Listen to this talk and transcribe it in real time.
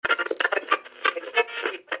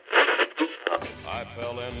I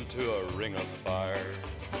fell into a ring of fire.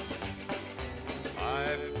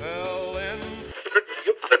 I fell in.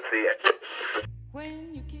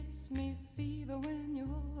 When you kiss me, fever, when you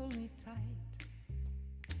hold me tight.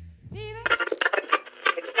 Fever.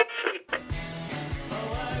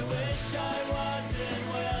 Oh, I wish I was in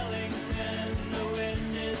Wellington. The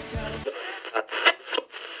wind is cutting.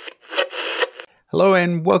 Hello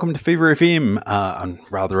and welcome to Fever FM. On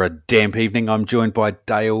rather a damp evening, I'm joined by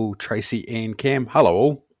Dale, Tracy and Cam. Hello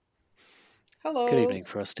all. Hello. Good evening,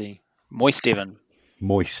 Frosty. Moist Evan.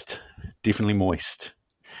 Moist. Definitely moist.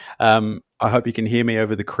 I hope you can hear me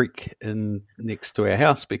over the creek in next to our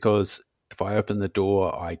house because if I open the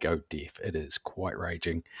door, I go deaf. It is quite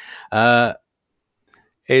raging. That's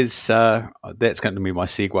going to be my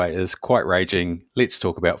segue, is quite raging. Let's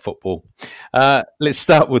talk about football. Let's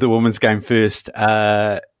start with the women's game first.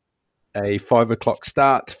 A 5 o'clock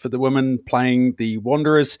start for the women playing the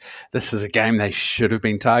Wanderers. This is a game they should have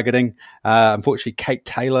been targeting. Unfortunately, Kate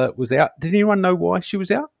Taylor was out. Did anyone know why she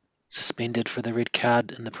was out? Suspended for the red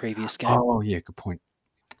card in the previous game, Oh, yeah, good point.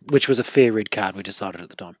 which was a fair red card, we decided at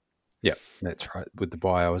the time. Yeah, that's right. With the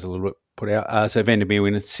bye, I was a little bit put out. So Vandermeer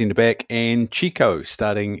went at centre back and Chico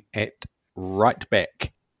starting at right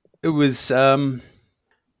back. It was, how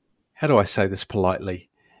do I say this politely?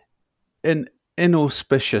 An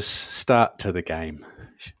inauspicious start to the game.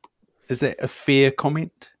 Is that a fair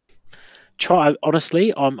comment?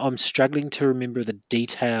 Honestly, I'm struggling to remember the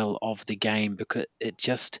detail of the game because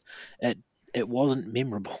it wasn't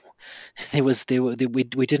memorable. We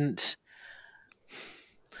didn't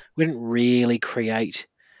really create.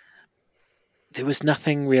 There was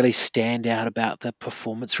nothing really stand out about the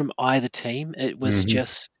performance from either team. It was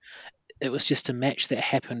just a match that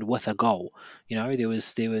happened with a goal. You know, there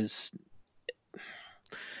was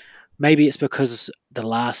maybe it's because the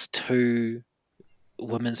last two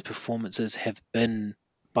women's performances have been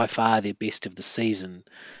by far their best of the season,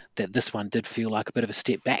 that this one did feel like a bit of a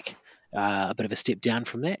step back, a bit of a step down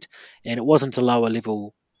from that. And it wasn't a lower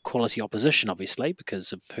level quality opposition, obviously,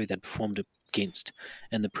 because of who they'd performed against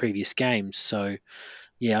in the previous games. So,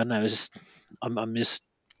 yeah, I know. I'm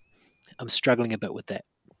struggling a bit with that.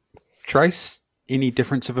 Trace, any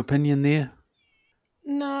difference of opinion there?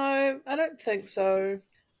 No, I don't think so.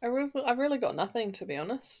 I've really got nothing, to be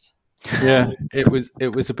honest. Yeah, it was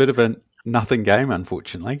a bit of a nothing game,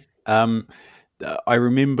 unfortunately. I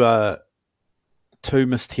remember two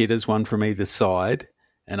missed headers, one from either side,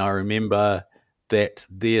 and I remember that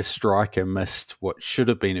their striker missed what should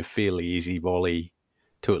have been a fairly easy volley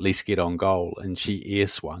to at least get on goal, and she air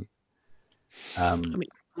swung. I mean,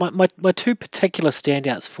 my two particular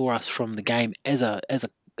standouts for us from the game as a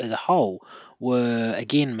whole were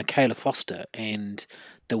again Michaela Foster and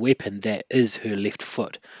the weapon that is her left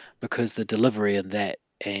foot, because the delivery in that,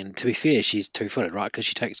 and to be fair, she's 2-footed, right? Because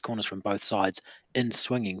she takes corners from both sides in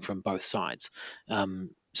swinging from both sides.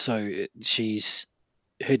 So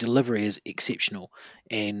her delivery is exceptional,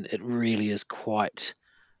 and it really is quite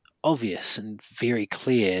obvious and very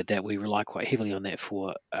clear that we rely quite heavily on that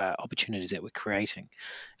for opportunities that we're creating,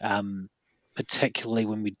 particularly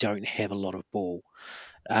when we don't have a lot of ball.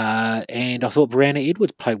 And I thought Brianna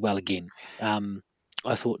Edwards played well again.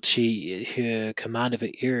 I thought her command of her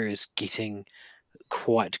area is getting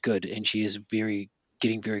quite good, and she is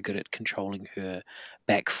getting very good at controlling her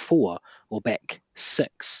back four or back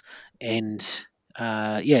six, and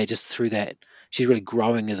just through that, she's really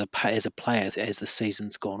growing as a player as the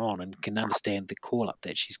season's gone on, and can understand the call up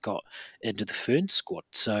that she's got into the Fern squad.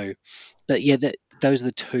 So, but yeah, those are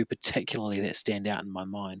the two particularly that stand out in my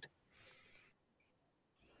mind.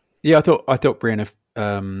 Yeah, I thought Brianna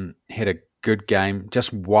had a good game.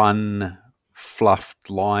 Just one fluffed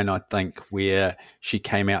line, I think, where she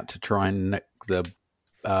came out to try and nick the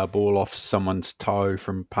ball off someone's toe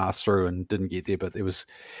from pass through and didn't get there, but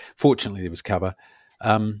fortunately there was cover.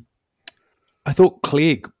 I thought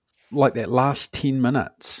Clegg, like that last 10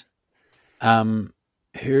 minutes,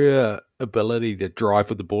 her ability to drive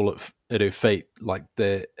with the ball at her feet,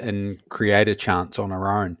 and create a chance on her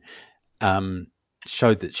own,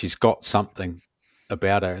 showed that she's got something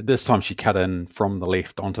about her. This time she cut in from the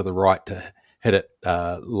left onto the right to hit it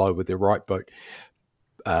low with her right boot.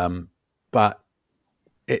 But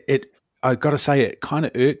I got to say, it kind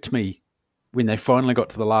of irked me when they finally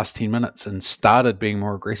got to the last 10 minutes and started being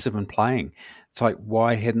more aggressive and playing. It's like,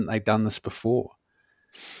 why hadn't they done this before?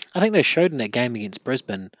 I think they showed in that game against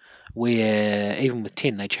Brisbane, where even with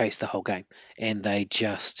 10, they chased the whole game, and they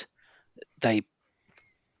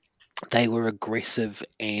were aggressive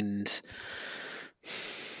and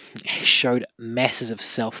showed masses of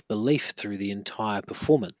self-belief through the entire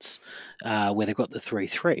performance, where they got the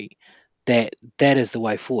 3-3. that is the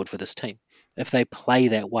way forward for this team. If they play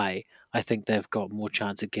that way, I think they've got more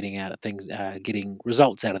chance of getting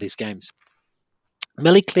results out of these games.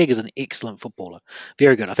 Millie Clegg is an excellent footballer,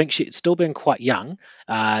 very good. I think she's still being quite young,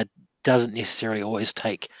 uh, doesn't necessarily always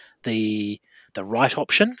take the right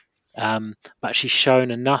option, but she's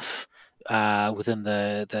shown enough within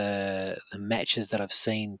the matches that I've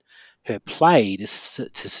seen her play to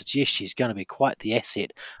suggest she's going to be quite the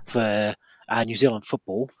asset for New Zealand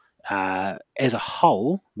football as a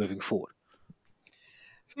whole moving forward.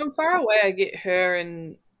 From far away, I get her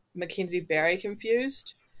and Mackenzie Barry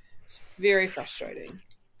confused. It's very frustrating.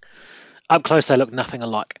 Up close, they look nothing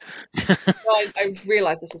alike. I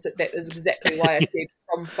realise that is exactly why I said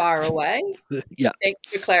from far away. Yeah, Thanks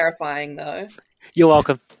for clarifying, though. you're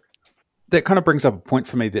welcome. That kind of brings up a point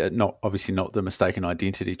for me that obviously not the mistaken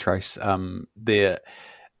identity trace.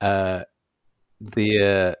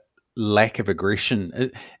 Their lack of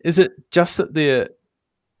aggression. Is it just that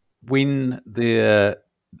when they're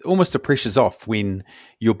almost the pressure's off when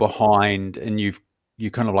you're behind and you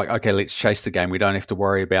kind of like, okay, let's chase the game. We don't have to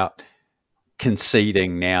worry about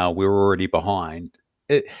conceding now. We're already behind.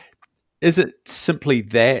 Is it simply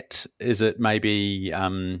that? Is it maybe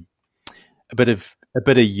a bit of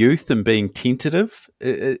youth and being tentative?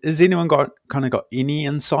 Has anyone got any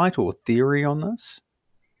insight or theory on this?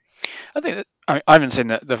 I think that, I haven't seen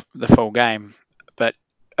the full game, but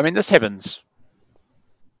I mean this happens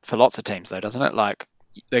for lots of teams though, doesn't it? Like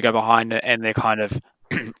they go behind it and they're kind of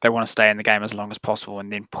they want to stay in the game as long as possible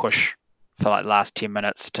and then push for like the last 10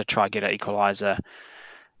 minutes to try get an equaliser.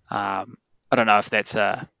 I don't know if that's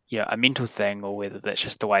a mental thing or whether that's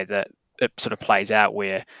just the way that it sort of plays out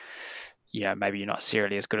where maybe you're not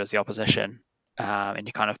necessarily as good as the opposition and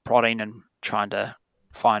you're kind of prodding and trying to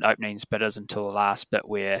find openings bitters until the last bit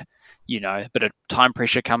where a bit of time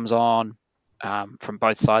pressure comes on from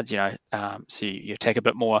both sides, so you take a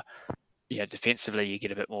bit more, defensively you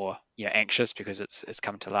get a bit more, anxious because it's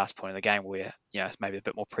come to the last point of the game where, it's maybe a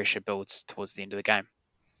bit more pressure builds towards the end of the game.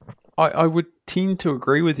 I would tend to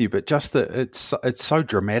agree with you, but just that it's so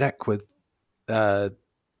dramatic with the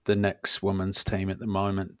Knicks women's team at the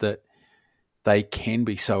moment that they can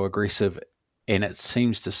be so aggressive and it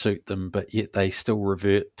seems to suit them, but yet they still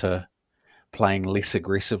revert to playing less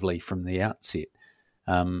aggressively from the outset.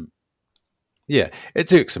 Yeah,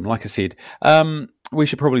 it's irksome. Like I said, we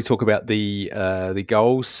should probably talk about the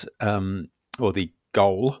goals or the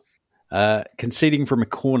goal conceding from a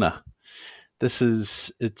corner.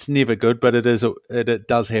 It's never good, but it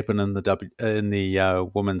does happen in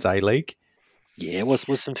the Women's A League. Yeah, it was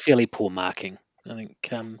some fairly poor marking. I think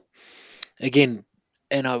again,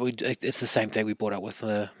 and it's the same thing we brought up with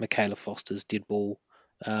Michaela Foster's dead ball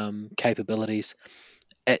capabilities.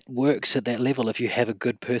 It works at that level if you have a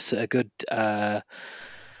good person, a good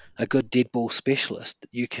dead ball specialist.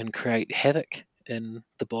 You can create havoc in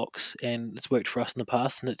the box, and it's worked for us in the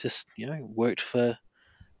past, and it just worked for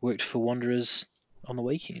Wanderers on the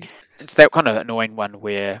weekend. It's that kind of annoying one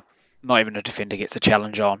where not even a defender gets a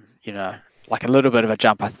challenge on, like a little bit of a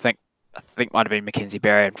jump. I think might have been Mackenzie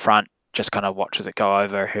Barry in front, just kind of watches it go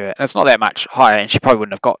over her. And it's not that much higher, and she probably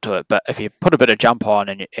wouldn't have got to it. But if you put a bit of jump on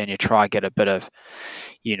and you try get a bit of,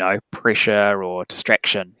 pressure or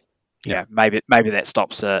distraction, maybe that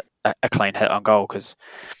stops a clean hit on goal. Because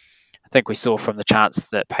I think we saw from the chance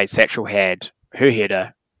that Paige Satchel had, her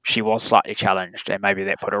header, she was slightly challenged, and maybe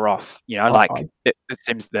that put her off. It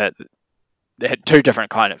seems that they had two different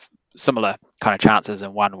kind of similar kind of chances,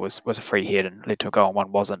 and one was a free hit and led to a goal, and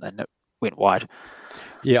one wasn't, and it went wide.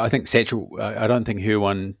 Yeah, I think Satchel. I don't think her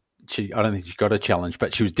one. I don't think she got a challenge,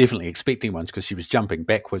 but she was definitely expecting one because she was jumping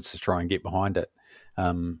backwards to try and get behind it.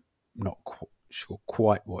 Not sure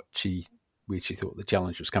quite where she thought the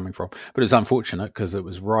challenge was coming from, but it was unfortunate because it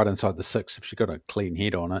was right inside the six. If she got a clean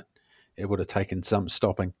head on it, it would have taken some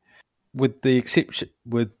stopping. With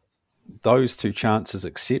those two chances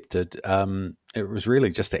accepted, it was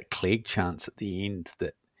really just that Clegg chance at the end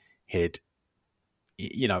that had,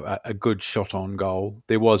 a good shot on goal.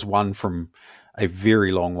 There was one from a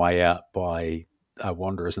very long way out by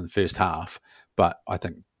Wanderers in the first half, but I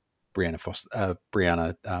think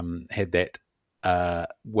Brianna had that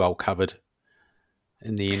well covered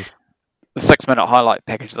in the end. The 6-minute highlight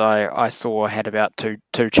package that I saw had about two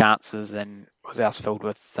chances and was else filled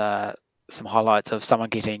with some highlights of someone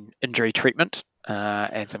getting injury treatment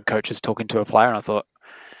and some coaches talking to a player. And I thought,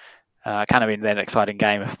 can't have been that exciting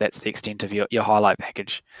game if that's the extent of your highlight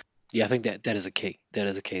package. Yeah, I think that is a key. That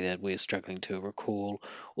is a key that we're struggling to recall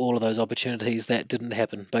all of those opportunities that didn't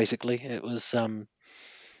happen. Basically, it was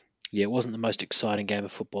Yeah, it wasn't the most exciting game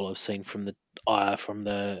of football I've seen from the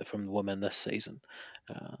women this season.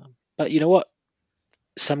 But you know what?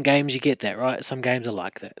 Some games you get that, right? Some games are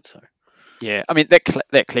like that. So Yeah, I mean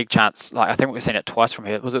that Clegg chance, like I think we've seen it twice from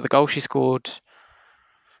her. Was it the goal she scored?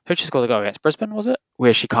 Who did she score the goal against? Brisbane, was it?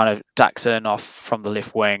 Where she kind of ducks in off from the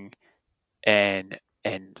left wing and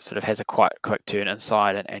sort of has a quite quick turn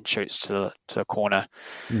inside and shoots to the corner.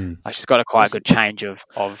 Like she's got a quite good change of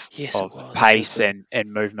yes, it was pace Brisbane.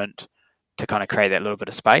 and movement to kind of create that little bit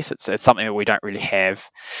of space. It's something that we don't really have.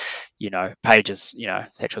 Paige's,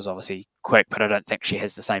 Satchel's obviously quick, but I don't think she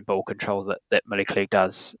has the same ball control that Millie Clegg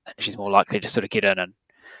does. She's more likely to sort of get in and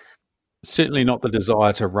Certainly not the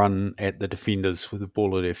desire to run at the defenders with the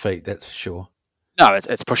ball at their feet, that's for sure. no,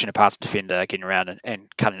 it's pushing it past the defender, getting around and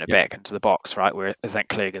cutting it Yeah. back into the box, right? Where I think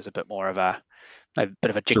Clegg is a bit more of a bit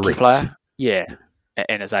of a jinky Direct. player, yeah,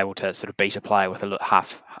 and is able to sort of beat a player with a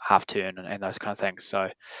half turn and those kind of things. So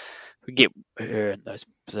if we get her in those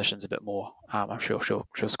positions a bit more, I'm sure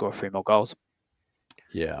she'll score a few more goals.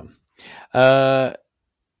 Yeah.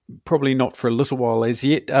 Probably not for a little while as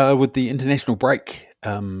yet. With the international break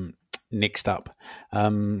next up,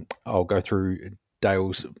 I'll go through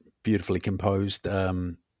Dale's beautifully composed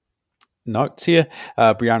notes here.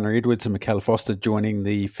 Brianna Edwards and Michaela Foster joining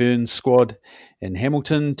the Ferns squad in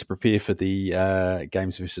Hamilton to prepare for the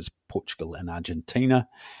games versus Portugal and Argentina.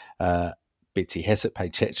 Betsy Hassett,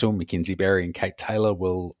 Paige Hatchell, Mackenzie Barry and Kate Taylor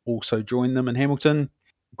will also join them in Hamilton.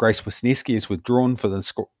 Grace Wisniewski is withdrawn from the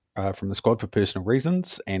squad for personal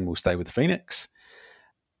reasons and will stay with Phoenix.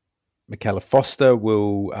 Michaela Foster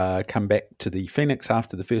will come back to the Phoenix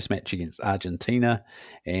after the first match against Argentina,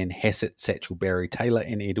 and Hassett, Satchel, Barry, Taylor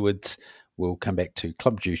and Edwards will come back to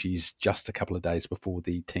club duties just a couple of days before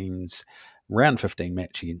the team's round 15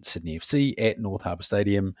 match against Sydney FC at North Harbour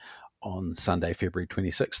Stadium on Sunday, February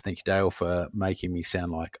 26th. Thank you, Dale, for making me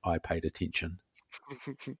sound like I paid attention.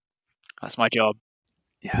 That's my job.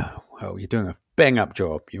 Yeah, well, you're doing a bang-up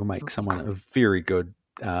job. You'll make someone a very good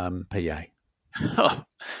PA. Oh,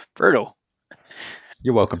 brutal.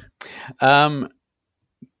 You're welcome. Would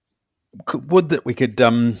that we could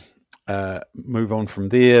move on from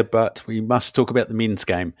there, but we must talk about the men's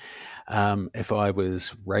game. If I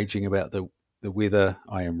was raging about the weather,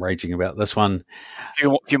 I am raging about this one. A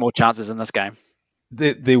few more chances in this game.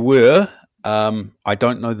 There were. I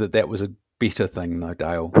don't know that was a better thing, though,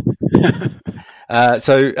 Dale.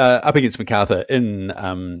 So up against MacArthur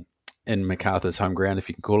in MacArthur's home ground, if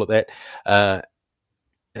you can call it that.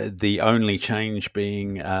 The only change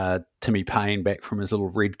being Timmy Payne back from his little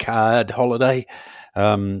red card holiday,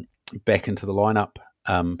 back into the lineup,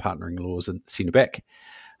 partnering Laws and centre back.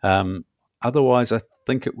 Otherwise, I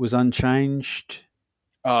think it was unchanged.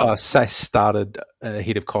 Sass started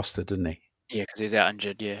ahead of Costa, didn't he? Yeah, because he was out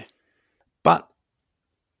injured. Yeah, but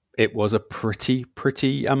it was a pretty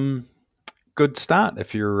good start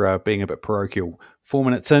if you're being a bit parochial. 4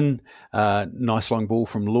 minutes in, nice long ball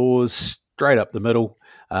from Laws straight up the middle.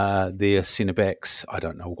 Their centre backs, I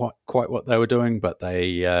don't know quite what they were doing, but but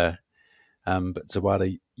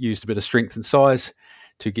Zawada used a bit of strength and size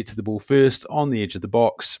to get to the ball first on the edge of the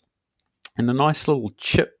box, and a nice little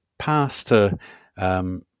chip pass to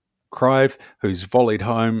Crive, who's volleyed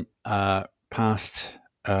home past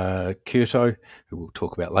Curto, who we'll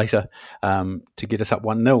talk about later, to get us up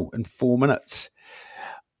 1-0 in 4 minutes.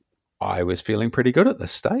 I was feeling pretty good at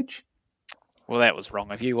this stage. Well, that was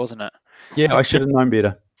wrong of you, wasn't it? Yeah, I should have known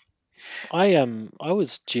better. I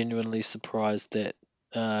was genuinely surprised that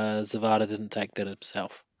Zavada didn't take that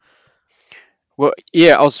himself. Well,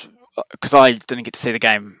 yeah, I was, because I didn't get to see the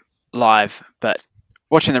game live, but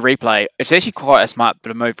watching the replay, it's actually quite a smart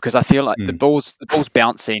bit of move, because I feel like the ball's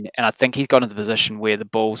bouncing, and I think he's got into the position where the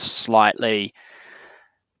ball's slightly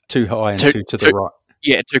too high and too to the right.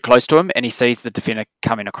 Yeah, too close to him, and he sees the defender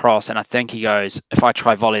coming across, and I think he goes, if I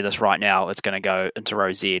try volley this right now, it's going to go into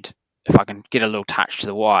row Z. If I can get a little touch to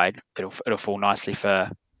the wide, it'll fall nicely for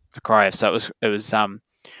Crive. So it was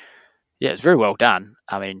yeah, it's very well done.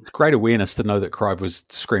 I mean, it's great awareness to know that Crive was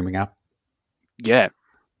screaming up. Yeah,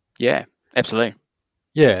 absolutely.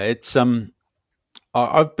 Yeah, it's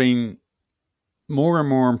I've been more and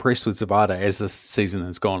more impressed with Zabata as this season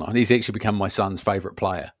has gone on. He's actually become my son's favourite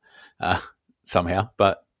player somehow,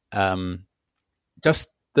 but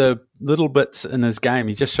just the little bits in his game,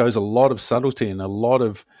 he just shows a lot of subtlety and a lot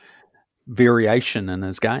of variation in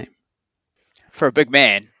his game. For a big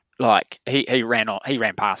man, like he ran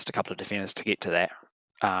past a couple of defenders to get to that.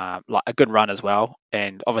 Like a good run as well,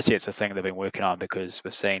 and obviously it's a thing they've been working on, because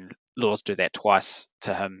we've seen Laws do that twice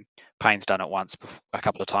to him. Payne's done it once, a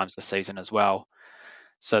couple of times this season as well.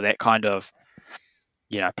 So that kind of,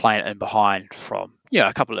 playing it in behind from,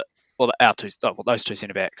 a couple of those two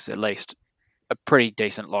centre backs at least, are pretty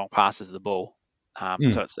decent long passes of the ball.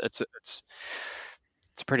 So it's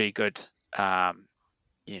a pretty good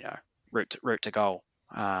route to goal.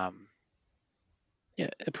 Yeah,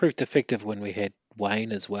 it proved effective when we had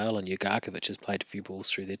Wayne as well, and Jugarkovic has played a few balls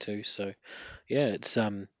through there too. So yeah, it's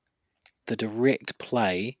the direct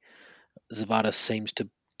play. Zavada seems to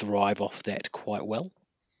thrive off that quite well.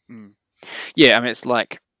 Yeah, I mean it's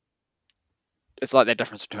like that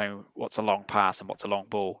difference between what's a long pass and what's a long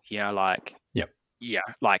ball. Like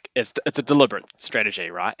it's a deliberate strategy,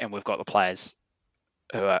 right? And we've got the players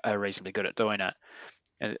who are reasonably good at doing it.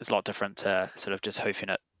 And it's a lot different to sort of just hoofing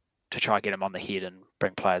it to try and get them on the head and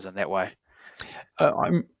bring players in that way.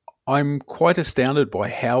 I'm quite astounded by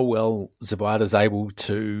how well Zavada's able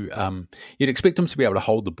to. You'd expect him to be able to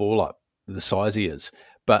hold the ball up, the size he is,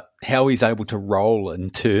 but how he's able to roll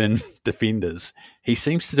and turn defenders. He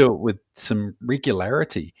seems to do it with some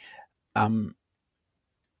regularity, and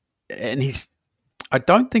I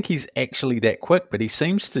don't think he's actually that quick, but he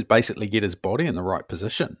seems to basically get his body in the right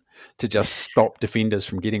position to just stop defenders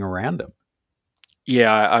from getting around him.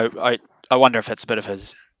 Yeah, I wonder if it's a bit of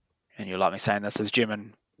his, and you'll like me saying this, his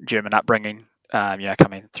German upbringing,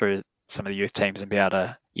 coming through some of the youth teams and be able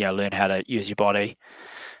to, learn how to use your body,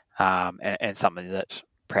 and something that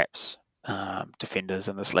perhaps defenders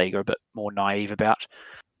in this league are a bit more naive about.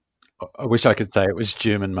 I wish I could say it was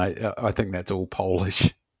German, mate. I think that's all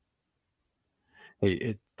Polish.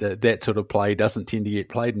 That sort of play doesn't tend to get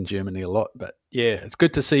played in Germany a lot, but yeah, it's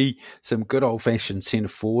good to see some good old-fashioned centre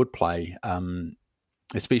forward play,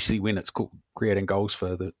 especially when it's creating goals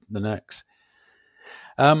for the Knicks.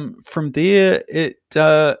 From there,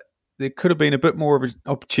 there could have been a bit more of an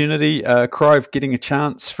opportunity. Crive getting a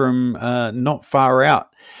chance from not far out,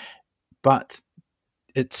 but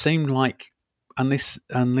it seemed like unless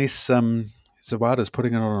Zawada's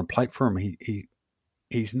putting it on a plate for him,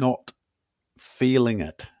 he's not feeling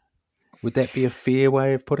it. Would that be a fair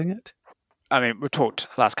way of putting it? I mean, we've talked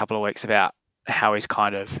the last couple of weeks about how he's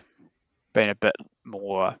kind of been a bit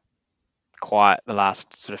more quiet the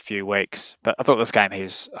last sort of few weeks, but I thought this game he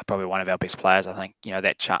was probably one of our best players. I think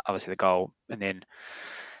that chart, obviously the goal, and then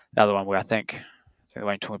the other one where I think the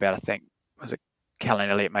one you're talking about, I think was it Callum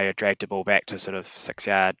Elliott may have dragged the ball back to sort of 6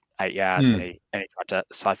 yard, 8 yards, and he tried to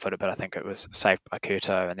side foot it, but I think it was saved by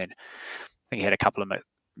Kurto, and then I think he had a couple of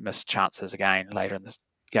missed chances again later in this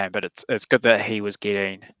game. But it's good that he was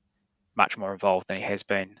getting much more involved than he has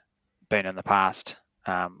been in the past,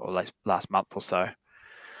 or last month or so.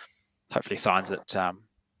 Hopefully signs that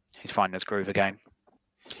he's finding his groove again.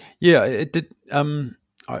 Yeah, it did. I'm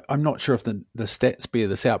not sure if the stats bear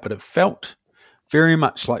this out, but it felt very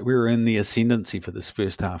much like we were in the ascendancy for this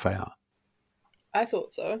first half hour. I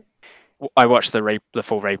thought so. I watched the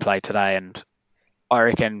full replay today, and I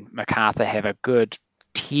reckon MacArthur have a good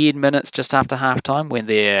 10 minutes just after halftime when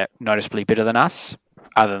they're noticeably better than us.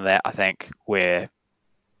 Other than that, I think we're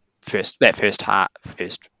first half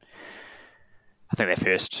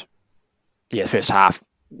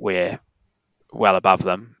we're well above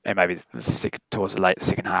them, and maybe towards the late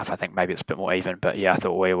second half, I think maybe it's a bit more even. But yeah, I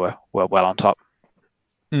thought we were well on top.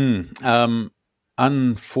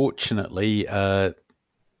 Unfortunately,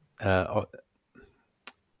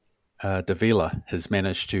 Davila has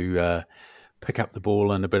managed to pick up the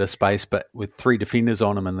ball in a bit of space, but with 3 defenders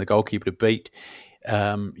on him and the goalkeeper to beat,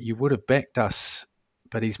 you would have backed us,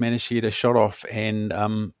 but he's managed to get a shot off.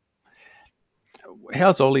 And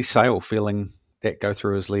how's Ollie Sale feeling that go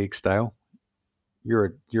through his legs, Dale?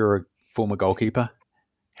 You're a former goalkeeper.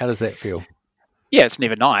 How does that feel? Yeah, it's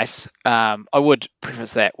never nice. I would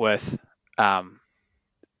preface that with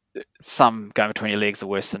some going between your legs are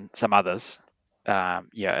worse than some others.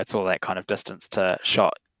 It's all that kind of distance to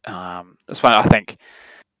shot. That's why I think,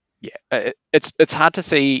 it's hard to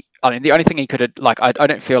see. I mean, the only thing he could have, I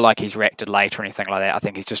don't feel like he's reacted late or anything like that. I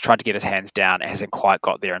think he's just tried to get his hands down. It hasn't quite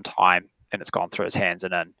got there in time, and it's gone through his hands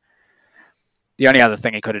and in. The only other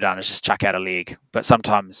thing he could have done is just chuck out a leg, but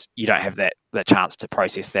sometimes you don't have that chance to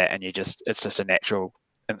process that, and it's just a natural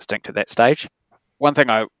instinct at that stage. One thing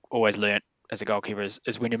I always learnt as a goalkeeper is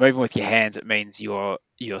when you're moving with your hands, it means you're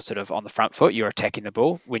sort of on the front foot, you're attacking the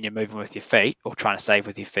ball. When you're moving with your feet or trying to save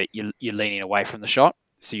with your feet, you're leaning away from the shot,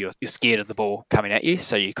 so you're scared of the ball coming at you,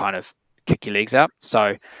 so you kind of kick your legs out.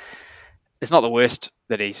 So it's not the worst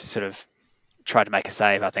that he's sort of tried to make a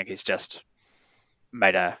save. I think he's just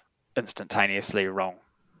made a instantaneously wrong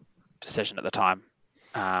decision at the time,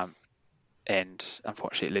 and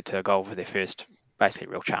unfortunately it led to a goal for their first basically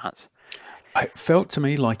real chance. It felt to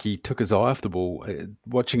me like he took his eye off the ball.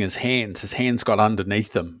 Watching his hands got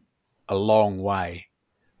underneath him a long way.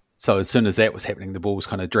 So as soon as that was happening, the ball was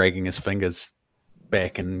kind of dragging his fingers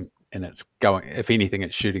back, and it's going. If anything,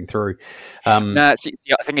 it's shooting through. No, I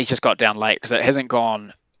think he's just got down late because it hasn't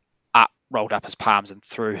gone up, rolled up his palms and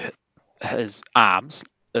through his arms.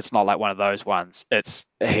 It's not like one of those ones.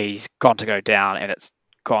 He's gone to go down and it's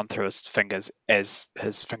gone through his fingers as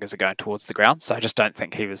his fingers are going towards the ground. So I just don't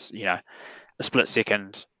think he was, a split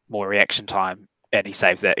second more reaction time, and he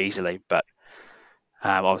saves that easily. But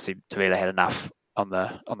obviously, Davila had enough on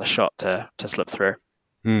the shot to slip through.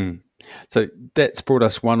 So that's brought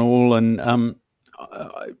us 1-1, and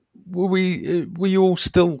were you all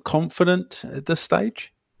still confident at this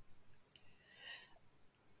stage?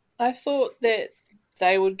 I thought that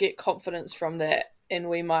they would get confidence from that, and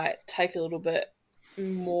we might take a little bit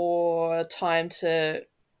more time to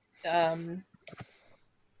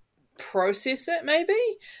process it, maybe.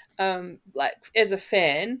 Like, as a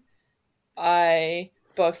fan, I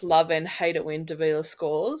both love and hate it when Davila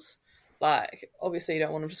scores. Like, obviously you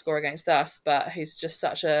don't want him to score against us, but he's just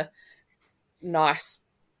such a nice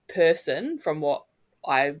person from what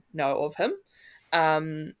I know of him.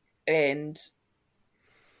 And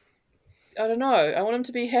I don't know, I want him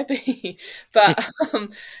to be happy.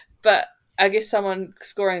 but I guess someone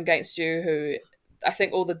scoring against you who I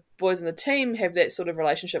think all the boys in the team have that sort of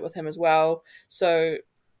relationship with him as well. So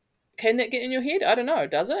can that get in your head? I don't know.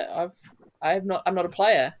 Does it? I'm not a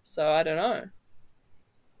player, so I don't know.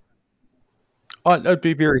 I'd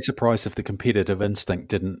be very surprised if the competitive instinct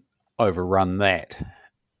didn't overrun that.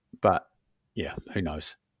 But yeah, who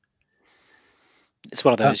knows? It's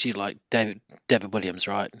one of those, you like David Williams,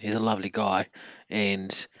 right? He's a lovely guy,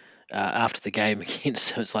 and after the game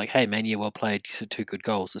against him, it's like, hey man, you well played, you had 2 good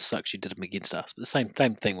goals. It sucks you did them against us. But the same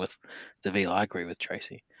thing with Davila. I agree with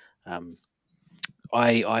Tracy.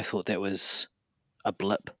 I thought that was a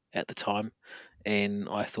blip at the time, and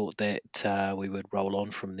I thought that we would roll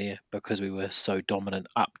on from there because we were so dominant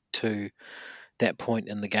up to that point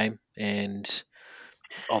in the game. And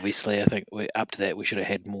obviously, I think up to that we should have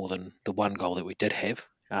had more than the 1 goal that we did have.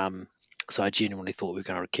 So I genuinely thought we were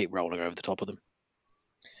going to keep rolling over the top of them.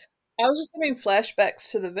 I was just having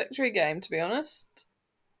flashbacks to the victory game, to be honest.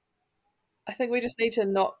 I think we just need to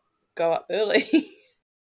not go up early.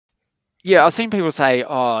 Yeah, I've seen people say,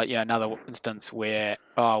 another instance where,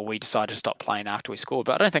 we decided to stop playing after we scored,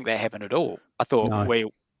 but I don't think that happened at all. I thought No. we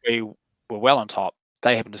were well on top.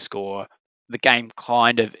 They happened to score. The game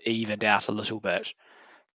kind of evened out a little bit.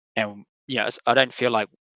 And, I don't feel like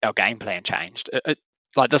our game plan changed.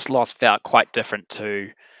 Like, this loss felt quite different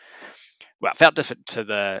to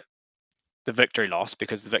the victory loss,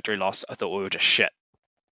 because the victory loss, I thought we were just shit,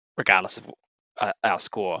 regardless of our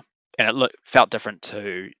score. And it felt different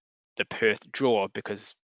to the Perth draw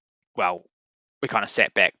because, well, we kind of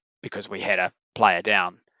sat back because we had a player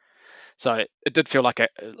down. So it did feel like it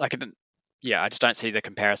didn't. Yeah, I just don't see the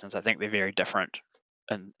comparisons. I think they're very different,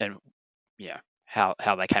 and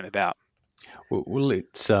how they came about. Well,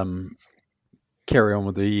 let's carry on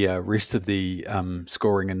with the rest of the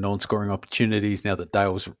scoring and non-scoring opportunities now that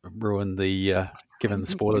Dale's ruined the given the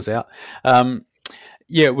spoilers out.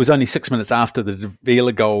 It was only 6 minutes after the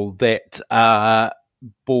Davila goal that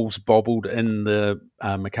ball's bobbled in the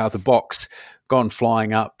MacArthur box, gone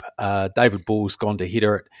flying up. David Ball's gone to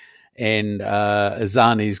header it, and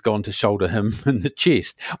Azani's gone to shoulder him in the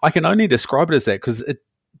chest. I can only describe it as that because it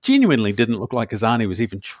genuinely didn't look like Azani was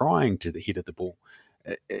even trying to head at the ball.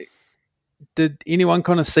 Did anyone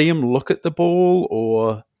kind of see him look at the ball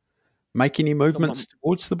or make any movements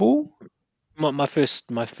towards the ball? My first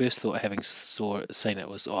thought, having seen it,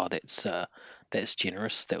 was, that's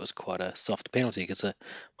generous. That was quite a soft penalty, because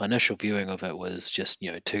my initial viewing of it was just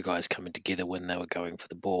 2 guys coming together when they were going for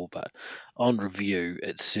the ball. But on review,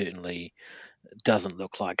 it certainly doesn't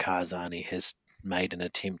look like Karzani has made an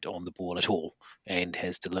attempt on the ball at all and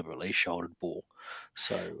has deliberately shouldered Ball.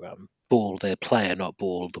 So Ball, the player, not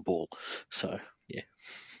Ball, the ball. So yeah,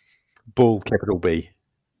 Ball, capital B.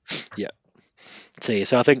 Yeah. So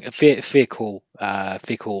I think a fair call,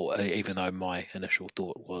 even though my initial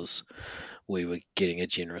thought was we were getting a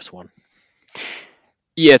generous one.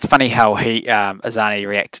 Yeah, it's funny how Azani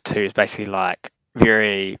reacted to is basically like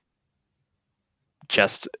very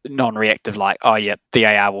just non-reactive, like, oh yeah,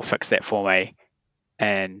 VAR will fix that for me.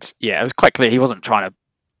 And yeah, it was quite clear he wasn't trying to,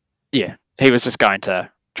 he was just going to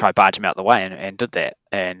try barge him out the way, and did that.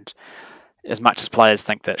 And as much as players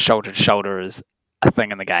think that shoulder to shoulder is a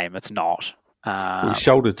thing in the game, it's not. He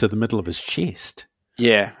shouldered to the middle of his chest.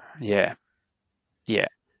 Yeah. I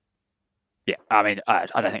mean, I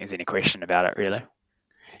don't think there's any question about it, really.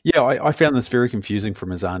 Yeah, I found this very confusing from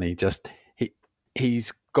Azani. Just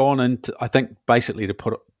he's gone into, I think, basically to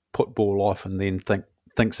put Ball off, and then think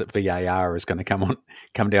thinks that VAR is going to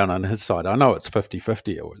come down on his side. I know it's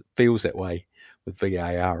 50-50, or it feels that way with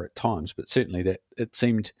VAR at times, but certainly that it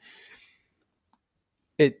seemed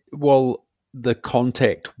while the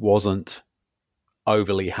contact wasn't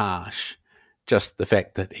overly harsh, just the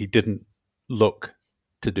fact that he didn't look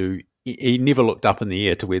to do. He never looked up in the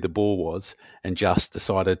air to where the ball was, and just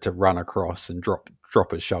decided to run across and drop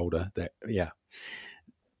his shoulder.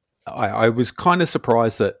 I was kind of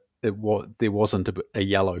surprised that there wasn't a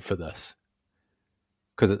yellow for this,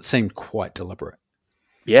 because it seemed quite deliberate.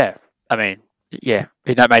 Yeah, I mean, yeah,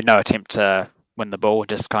 he made no attempt to win the ball,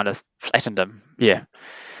 just kind of flattened him. Yeah,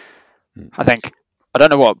 I think I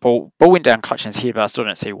don't know what ball went down clutching his head, but I still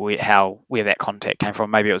don't see where that contact came from.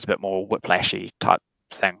 Maybe it was a bit more whiplashy type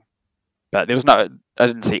thing, but there was I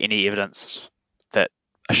didn't see any evidence that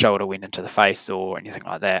a shoulder went into the face or anything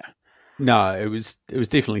like that. No, it was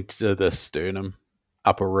definitely to the sternum,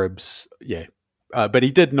 upper ribs, yeah. But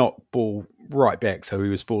he did knock ball right back, so he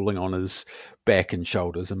was falling on his back and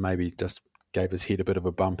shoulders, and maybe just gave his head a bit of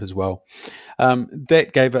a bump as well.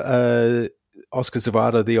 That gave Oscar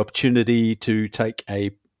Zavada the opportunity to take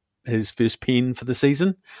his first pen for the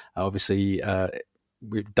season. Obviously,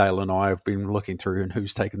 Dale and I have been looking through and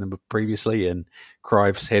who's taken them previously, and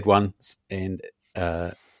Crives had one and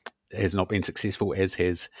has not been successful, as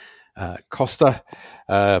has Costa.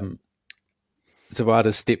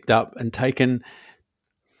 Zavada stepped up and taken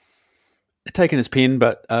his pen,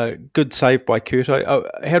 but good save by Curto.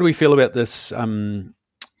 How do we feel about this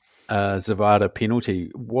Zavada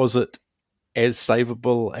penalty? Was it as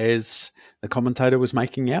savable as the commentator was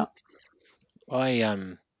making out?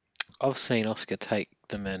 I've seen Oscar take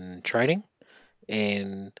them in training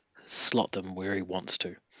and slot them where he wants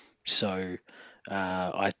to. So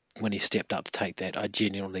when he stepped up to take that, I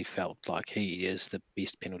genuinely felt like he is the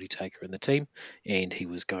best penalty taker in the team, and he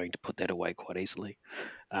was going to put that away quite easily.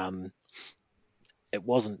 It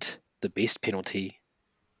wasn't the best penalty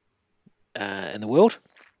in the world.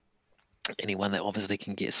 Anyone that obviously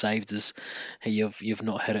can get saved is you've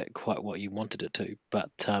not hit it quite what you wanted it to, but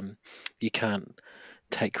you can't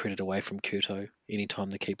take credit away from Curto anytime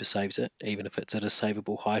the keeper saves it, even if it's at a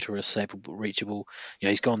savable height or a savable reachable.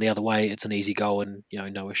 He's gone the other way. It's an easy goal, and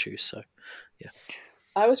no issues. So, yeah.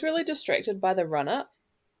 I was really distracted by the run up.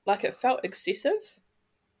 Like, it felt excessive,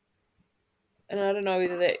 and I don't know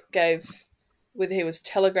whether he was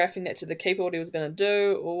telegraphing that to the keeper what he was going to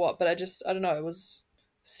do or what. But I don't know. It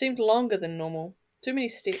seemed longer than normal. Too many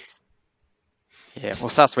steps. Yeah, well,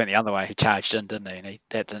 Suss went the other way. He charged in, didn't he? And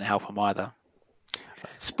that didn't help him either.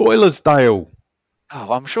 Spoilers, Dale.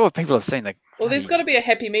 Oh, I'm sure people have seen the. Well, there's got to be a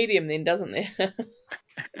happy medium then, doesn't there?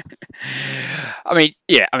 I mean,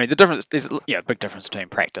 the difference. There's a big difference between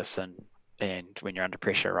practice and when you're under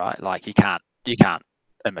pressure, right? Like you can't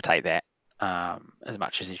imitate that as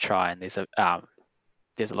much as you try. And there's a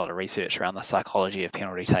lot of research around the psychology of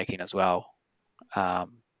penalty taking as well. I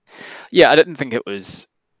didn't think it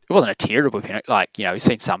wasn't a terrible penalty. Like we've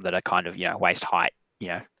seen some that are kind of waist height,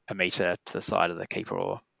 a metre to the side of the keeper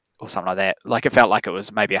or something like that. Like it felt like it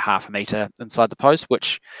was maybe a half a metre inside the post,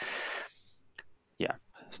 which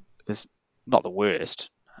is not the worst.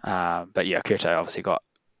 But Curto obviously got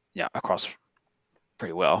across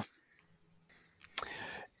pretty well.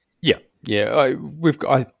 I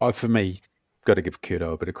for me got to give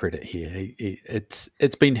Curto a bit of credit here. It's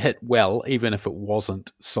been hit well, even if it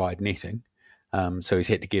wasn't side netting. So he's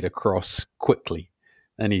had to get across quickly,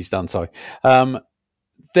 and he's done so.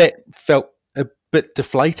 That felt a bit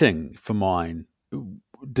deflating for mine.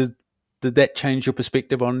 Did that change your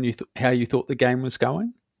perspective on how you thought the game was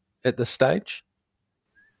going at this stage?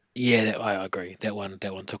 Yeah, I agree. That one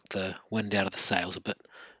took the wind out of the sails a bit.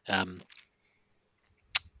 I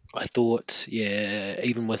thought,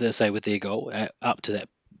 even with their goal, up to that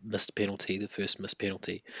missed penalty, the first missed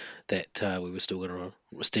penalty, that we were still going to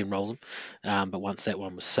steamroll them. But once that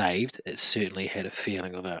one was saved, it certainly had a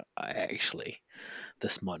feeling of actually,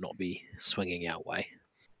 this might not be swinging our way.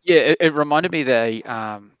 Yeah, it reminded me the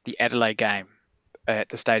Adelaide game at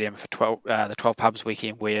the stadium for the 12 pubs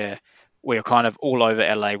weekend, where we were kind of all over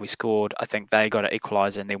Adelaide. We scored. I think they got an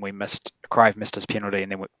equaliser, and then Crave missed his penalty,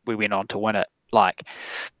 and then we went on to win it. Like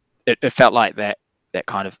it felt like that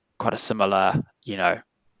kind of quite a similar,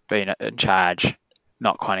 being in charge,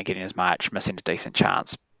 not kind of getting as much, missing a decent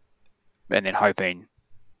chance, and then hoping,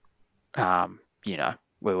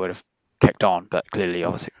 we would have kicked on, but clearly,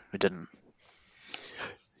 obviously, we didn't.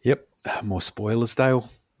 Yep, more spoilers, Dale.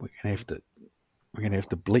 We're gonna have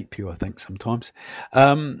to bleep you, I think, sometimes.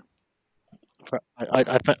 I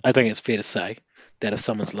think it's fair to say that if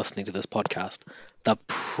someone's listening to this podcast, they've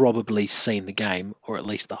probably seen the game or at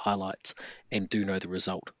least the highlights and do know the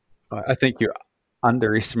result. I think you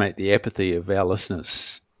underestimate the apathy of our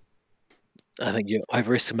listeners. I think you're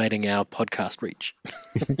overestimating our podcast reach.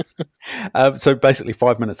 So basically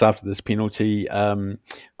 5 minutes after this penalty,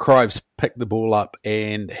 Crives picked the ball up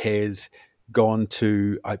and has gone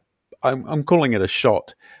to, I'm calling it a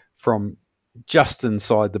shot from just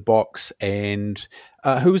inside the box. And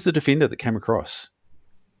who was the defender that came across?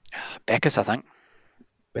 Bacchus, I think.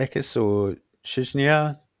 Bacchus or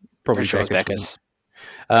Shiznia? Probably Pretty sure it was Bacchus.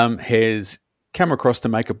 Has come across to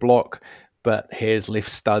make a block, but has left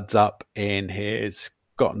studs up and has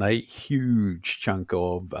gotten a huge chunk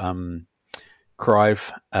of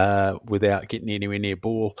Crive without getting anywhere near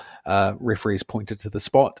ball. Referees pointed to the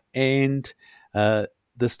spot, and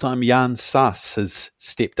this time Jan Sass has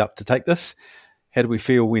stepped up to take this. How do we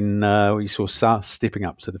feel when we saw Sass stepping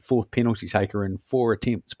up? So the fourth penalty taker in 4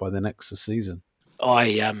 attempts by the Knicks this season.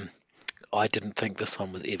 I didn't think this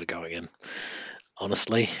one was ever going in.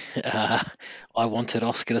 Honestly, I wanted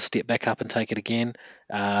Oscar to step back up and take it again.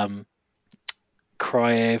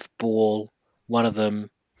 Kriev, Ball, one of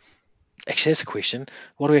them. Actually, that's a question.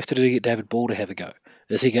 What do we have to do to get David Ball to have a go?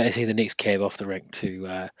 Is he the next cab off the rank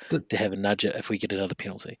to have a nudge it if we get another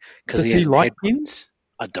penalty? Does he like pins?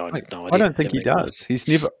 I don't have no idea. I don't think he does. He's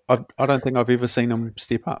never. I don't think I've ever seen him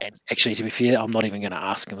step up. And actually, to be fair, I'm not even going to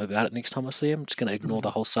ask him about it next time I see him. I'm just going to ignore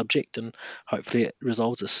the whole subject, and hopefully it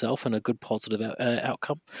resolves itself in a good positive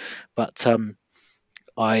outcome. But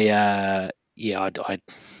I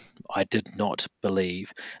did not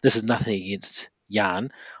believe. This is nothing against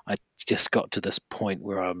Jan. I just got to this point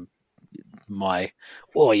where we're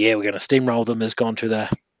going to steamroll them has gone to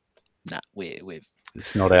the. Nah, we've.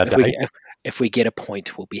 It's not our day. If we get a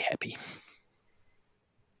point, we'll be happy.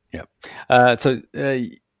 Yeah. So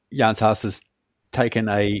Jan Haas has taken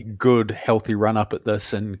a good, healthy run up at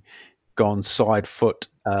this and gone side foot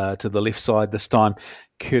to the left side this time.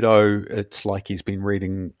 Kudo, it's like he's been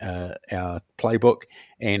reading our playbook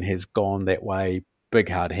and has gone that way, big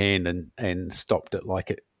hard hand, and stopped it like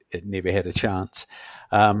it never had a chance.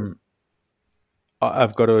 I've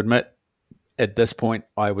got to admit, at this point,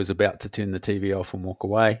 I was about to turn the TV off and walk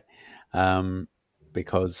away.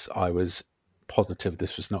 Because I was positive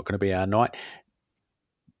this was not going to be our night.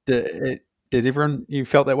 Did everyone, you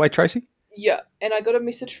felt that way, Tracy? Yeah, and I got a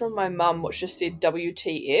message from my mum which just said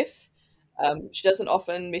WTF. She doesn't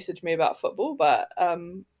often message me about football, but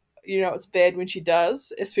it's bad when she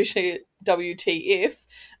does, especially WTF.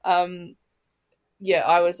 I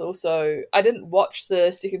didn't watch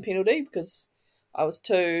the second penalty because I was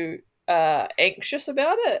too anxious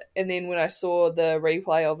about it, and then when I saw the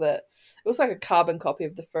replay of it, it was like a carbon copy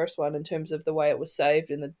of the first one in terms of the way it was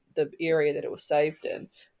saved and the area that it was saved in.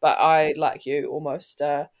 But I, like you, almost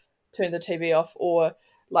turned the TV off, or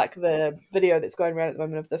like the video that's going around at the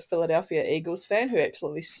moment of the Philadelphia Eagles fan who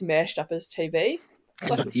absolutely smashed up his TV.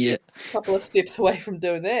 Like a couple of steps away from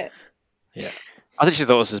doing that. Yeah. I think she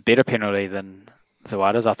thought this was a better penalty than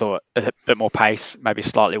Zawada's. I thought a bit more pace, maybe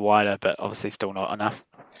slightly wider, but obviously still not enough.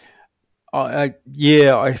 I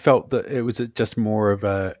felt that it was just more of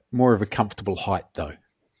a comfortable height though.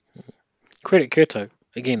 Credit Kurto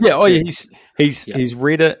again. Yeah, he's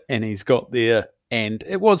read it and he's got there, and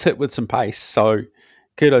it was hit with some pace. So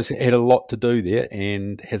Kurto's had a lot to do there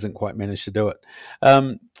and hasn't quite managed to do it.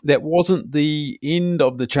 That wasn't the end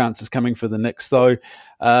of the chances coming for the Knicks though.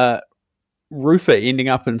 Rufer ending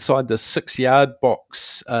up inside the 6-yard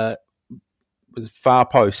box was far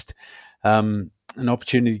post. An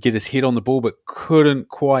opportunity to get his head on the ball, but couldn't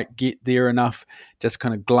quite get there enough. Just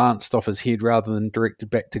kind of glanced off his head rather than directed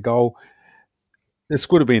back to goal. This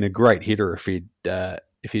would have been a great header if he'd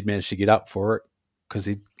managed to get up for it, because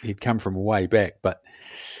he'd come from way back. But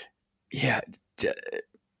yeah,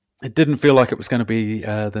 it didn't feel like it was going to be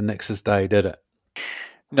the Knicks' day, did it?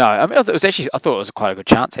 No, I mean, I thought it was quite a good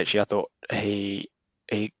chance actually. I thought he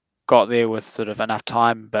got there with sort of enough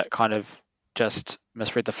time, but kind of just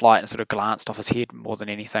misread the flight and sort of glanced off his head more than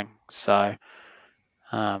anything. So,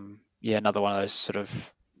 another one of those sort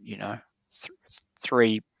of,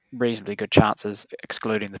 three reasonably good chances,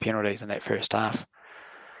 excluding the penalties in that first half.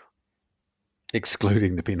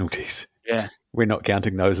 Excluding the penalties. Yeah. We're not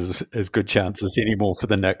counting those as good chances anymore for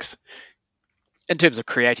the Knicks. In terms of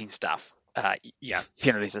creating stuff,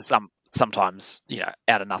 penalties are sometimes,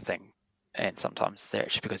 out of nothing, and sometimes they're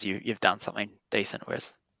actually because you've done something decent,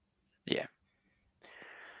 whereas, yeah.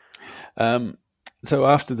 So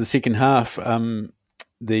after the second half,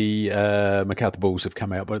 the MacArthur Bulls have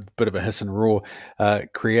come out with a bit of a hiss and roar,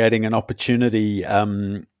 creating an opportunity.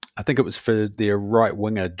 I think it was for their right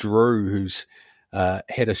winger, Drew, who's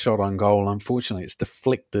had a shot on goal. Unfortunately, it's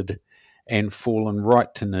deflected and fallen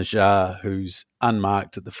right to Najar, who's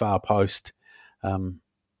unmarked at the far post.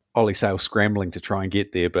 Ollie Sale scrambling to try and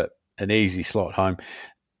get there, but an easy slot home.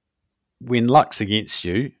 When luck's against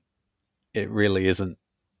you, it really isn't.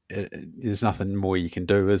 There's nothing more you can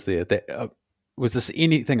do, is there? Was this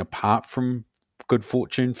anything apart from good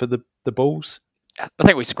fortune for the Bulls? I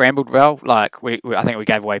think we scrambled well. Like I think we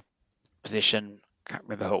gave away possession. Can't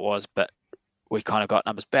remember who it was, but we kind of got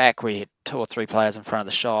numbers back. We had 2 or 3 players in front of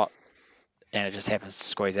the shot, and it just happens to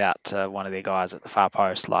squeeze out to one of their guys at the far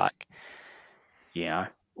post. Like,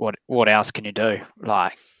 what else can you do?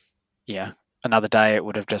 Like, another day it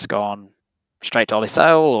would have just gone straight to Ollie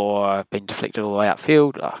Sale or been deflected all the way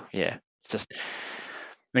outfield. It's just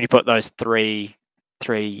when you put those three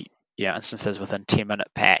instances within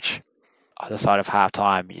 10-minute patch either side of half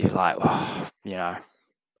time, you're like, perhaps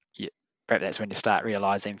that's when you start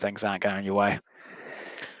realizing things aren't going your way.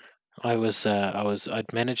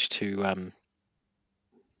 I'd managed to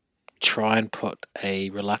try and put a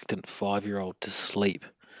reluctant 5-year-old to sleep,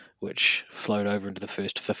 which flowed over into the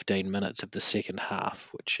first 15 minutes of the second half,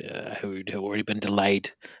 which who'd already been delayed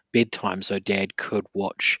bedtime, so Dad could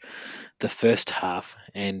watch the first half,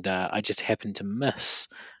 and I just happened to miss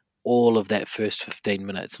all of that first 15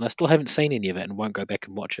 minutes, and I still haven't seen any of it and won't go back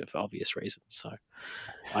and watch it for obvious reasons. So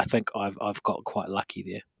I think I've got quite lucky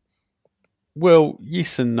there. Well,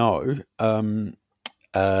 yes and no.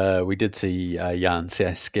 We did see Jan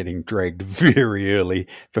Sass getting dragged very early,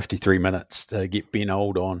 53 minutes to get Ben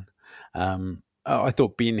Old on. I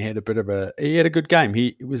thought Ben had he had a good game.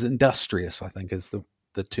 He was industrious, I think, is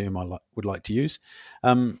the term I would like to use.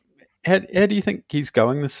 How do you think he's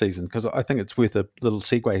going this season? Because I think it's worth a little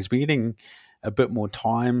segue. He's been getting a bit more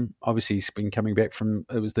time. Obviously, he's been coming back from,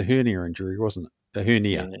 it was the hernia injury, wasn't it? A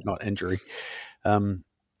hernia, not injury.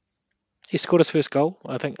 He scored his first goal,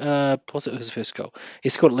 I think. Was it his first goal? He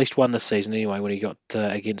scored at least one this season anyway when he got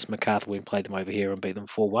against MacArthur when we played them over here and beat them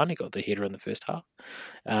 4-1. He got the header in the first half.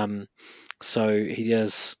 So he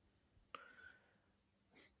is...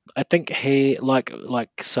 I think he, like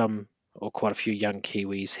some or quite a few young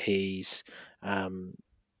Kiwis, he's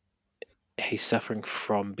suffering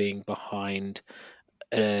from being behind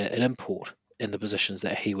an import in the positions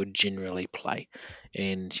that he would generally play,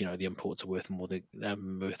 and the imports are worth more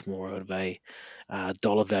of a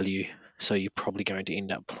dollar value, so you're probably going to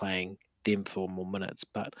end up playing them for more minutes.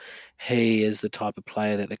 But he is the type of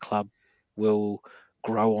player that the club will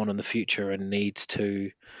grow on in the future and needs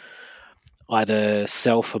to either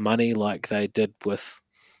sell for money like they did with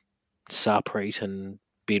Sarpreet and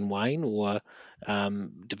Ben Wayne, or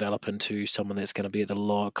develop into someone that's going to be at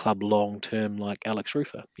the club long term like Alex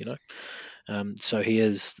Rufer. So he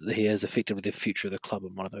is effectively the future of the club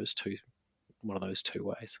in one of those two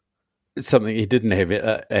ways. It's something he didn't have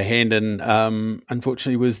a hand in,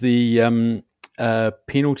 unfortunately, was the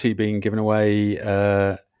penalty being given away.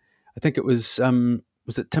 I think it was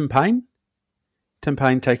it Tim Payne? Tim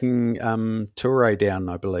Payne taking Toure down,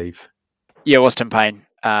 I believe. Yeah, it was Tim Payne.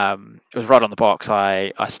 It was right on the box.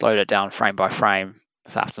 I slowed it down frame by frame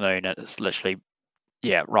this afternoon, and it's literally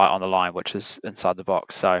right on the line, which is inside the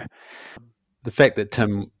box. So the fact that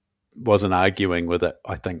Tim wasn't arguing with it,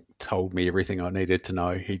 I think, told me everything I needed to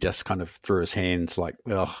know. He just kind of threw his hands like,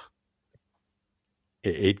 ugh.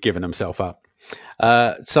 He'd given himself up.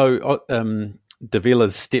 So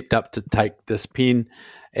Davila's stepped up to take this pen,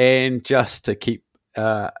 and just to keep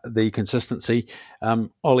the consistency,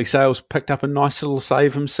 Ollie Sales picked up a nice little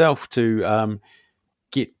save himself to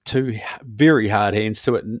get 2 very hard hands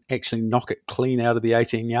to it and actually knock it clean out of the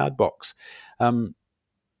 18-yard box.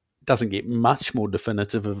 Doesn't get much more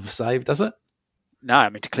definitive of a save, does it? No, I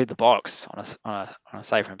mean, to clear the box on a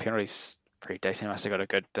save from penalties, pretty decent. He must have got a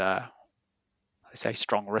good,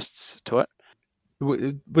 strong wrists to it.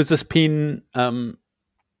 Was this pen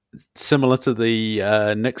similar to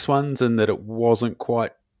the Knicks ones in that it wasn't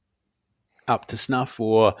quite up to snuff,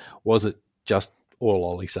 or was it just all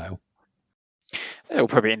Ollie Sale? It all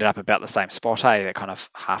probably ended up about the same spot, hey? That kind of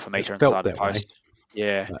half a metre inside the post. Way.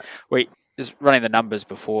 Yeah. Right. Just running the numbers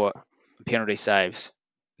before penalty saves,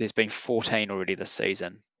 there's been 14 already this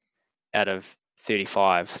season out of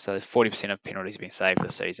 35. So 40% of penalties have been saved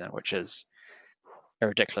this season, which is a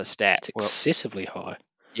ridiculous stat. It's excessively high.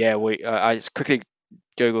 Yeah, I just quickly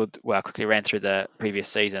quickly ran through the previous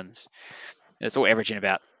seasons. It's all averaging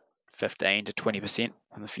about 15 to 20%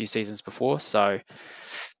 from the few seasons before. So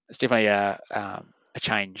it's definitely a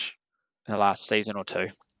change in the last season or two.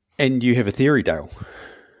 And you have a theory, Dale?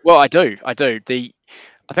 Well, I do. I think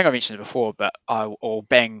I mentioned it before, but I'll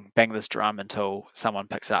bang this drum until someone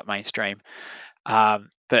picks it up mainstream.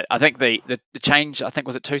 But I think the change, I think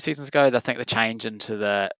was it 2 seasons ago. I think the change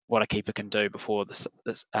into what a keeper can do before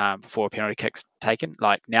before a penalty kick's taken.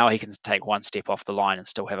 Like now he can take one step off the line and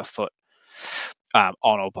still have a foot on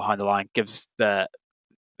or behind the line. Gives the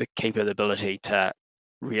keeper the ability to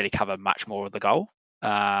really cover much more of the goal,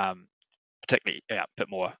 particularly a bit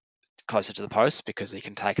more closer to the post because he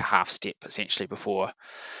can take a half step essentially before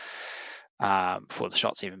the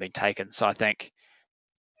shot's even been taken. So I think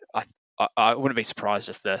I wouldn't be surprised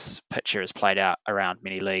if this picture is played out around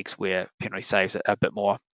many leagues where penalty saves are a bit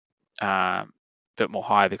more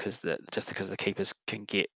high because the keepers can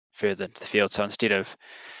get further into the field. So instead of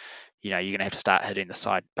you're going to have to start hitting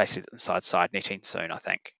basically the side netting soon.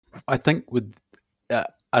 I think with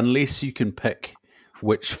unless you can pick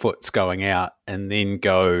which foot's going out and then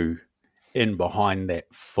go in behind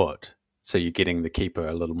that foot, so you're getting the keeper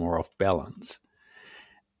a little more off balance.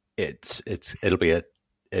 It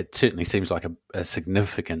certainly seems like a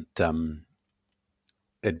significant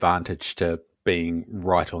advantage to being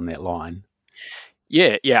right on that line.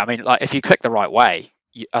 Yeah. I mean, like if you click the right way,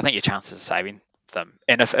 I think your chances of saving them,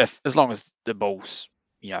 and if as long as the ball's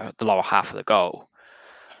the lower half of the goal,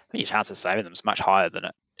 I think your chances of saving them is much higher than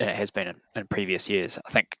it has been in previous years.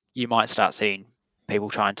 I think you might start seeing people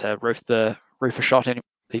trying to roof a shot in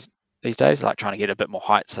these days, like trying to get a bit more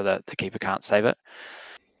height so that the keeper can't save it.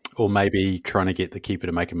 Or maybe trying to get the keeper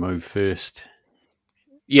to make a move first.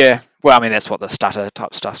 Yeah, well, I mean that's what the stutter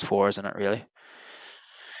type stuff's for, isn't it? Really.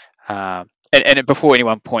 And before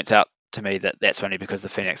anyone points out to me that that's only because the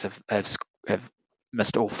Phoenix have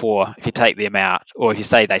missed all four. If you take them out, or if you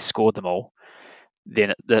say they scored them all,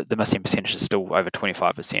 then the missing percentage is still over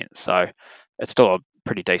 25%. So it's still a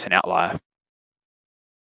pretty decent outlier.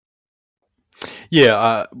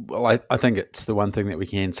 Yeah, well, I think it's the one thing that we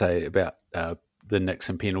can say about the Knicks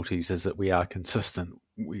and penalties is that we are consistent.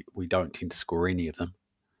 We don't tend to score any of them.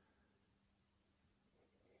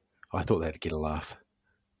 I thought that'd get a laugh,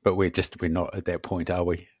 but we're not at that point, are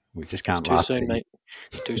we? We just can't laugh. It's too soon, mate.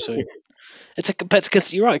 It's too soon.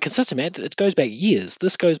 You're right, consistent, man. It goes back years.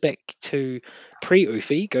 This goes back to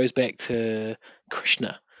pre-Ufi, goes back to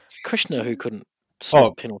Krishna, who couldn't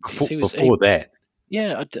slot penalties. Before that.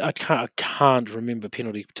 Yeah, I can't remember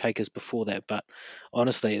penalty takers before that, but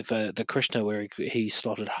honestly, the Krishna where he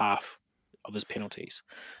slotted half of his penalties.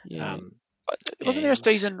 Yeah. Wasn't there a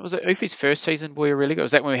season? Was it Ufi's first season where we were really good?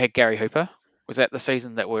 Was that when we had Gary Hooper? Was that the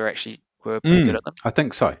season that we were pretty good at them? I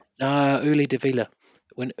think so. Uli Davila.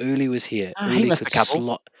 When Uli was here, he missed a couple.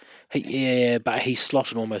 Slot. But he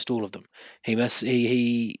slotted almost all of them. He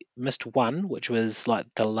missed one, which was like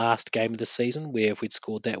the last game of the season, where if we'd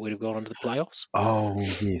scored that, we'd have gone into the playoffs. Oh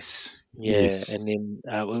yes, yeah, yes. And then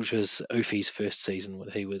which was Ufi's first season when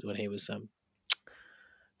Uli was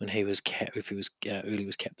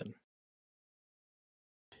captain.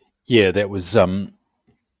 Yeah, that was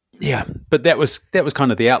but that was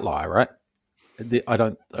kind of the outlier, right?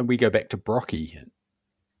 We go back to Brocky.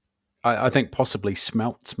 I think possibly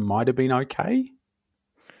Smelts might have been okay.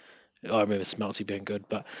 I remember Smelty being good,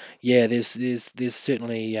 but yeah, there's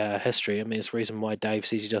certainly history. I mean, it's the reason why Dave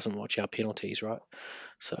says he doesn't watch our penalties, right?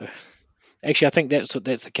 So, actually, I think that's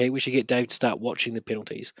the key. We should get Dave to start watching the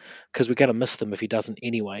penalties because we're going to miss them if he doesn't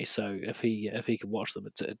anyway. So if he can watch them,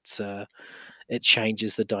 it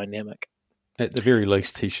changes the dynamic. At the very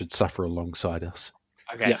least, he should suffer alongside us.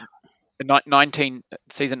 Okay. Yeah.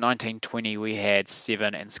 Season 1920, we had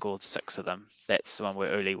 7 and scored 6 of them. That's the one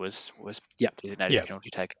where Uli was designated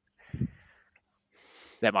penalty taker.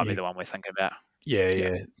 That might be the one we're thinking about.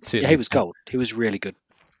 Yeah. He was gold. He was really good.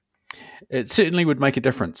 It certainly would make a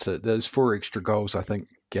difference. Those 4 extra goals, I think.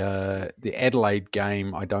 The Adelaide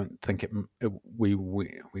game, I don't think we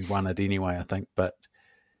won it anyway, I think. But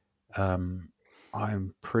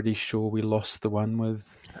I'm pretty sure we lost the one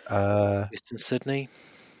with Western Sydney.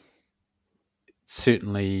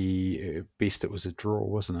 Certainly, best it was a draw,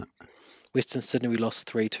 wasn't it? Western Sydney, we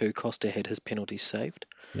lost 3-2. Costa had his penalty saved.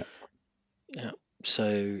 Yeah.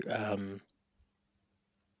 So,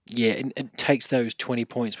 it takes those 20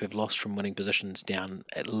 points we've lost from winning positions down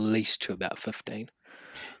at least to about 15.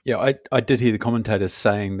 Yeah, I did hear the commentators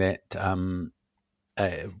saying that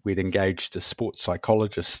we'd engaged a sports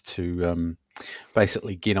psychologist to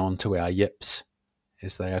basically get onto our yips,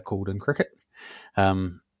 as they are called in cricket.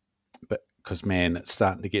 But because, man, it's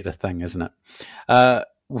starting to get a thing, isn't it?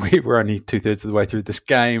 We were only 2/3 of the way through this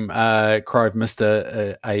game. Crive missed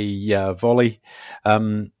a volley.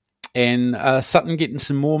 And Sutton getting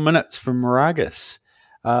some more minutes from Moragas.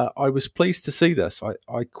 I was pleased to see this.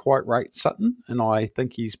 I quite rate Sutton, and I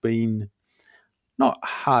think he's been not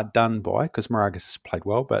hard done by, because Moragas has played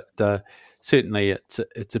well, but certainly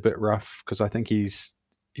it's a bit rough because I think he's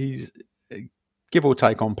give or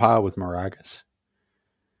take on par with Moragas.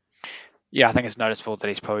 Yeah, I think it's noticeable that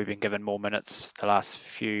he's probably been given more minutes the last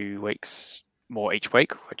few weeks, more each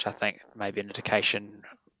week, which I think may be an indication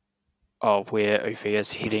of where Ufi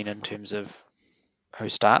is heading in terms of who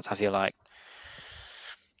starts. I feel like,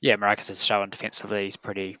 yeah, Moragas is showing defensively. He's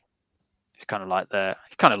kind of like a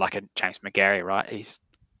James McGarry, right? He's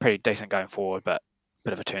pretty decent going forward, but a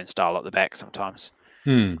bit of a turnstile at the back sometimes.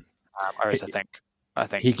 Whereas I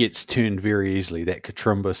think he gets turned very easily. That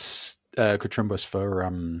Katrumbus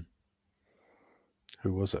for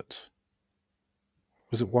who was it?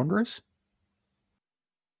 Was it Wanderers?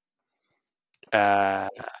 No,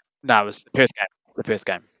 it was the Perth game. The Perth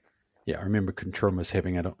game. Yeah, I remember Katrumbus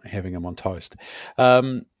having him on toast.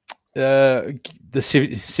 The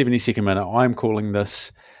 72nd minute, I'm calling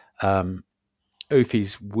this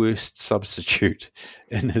Ufi's worst substitute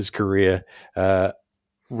in his career.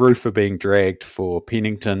 Rufer being dragged for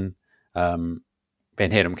Pennington. Van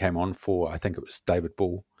Haddam came on for, I think it was David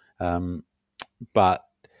Ball. But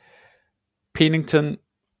Pennington,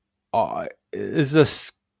 I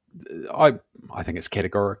think it's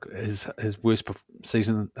categorical. His worst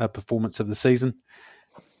performance of the season.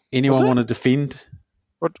 Anyone want to defend?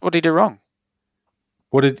 What did he do wrong?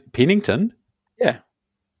 What did Pennington? Yeah.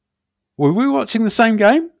 Were we watching the same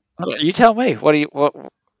game? You tell me.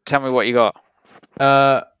 Tell me what you got.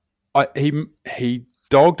 He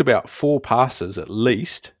dogged about 4 passes at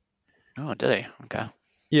least. Oh, did he? Okay.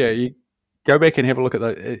 Yeah, you go back and have a look at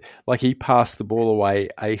that. Like, he passed the ball away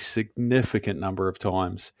a significant number of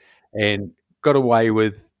times and got away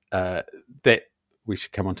with that. We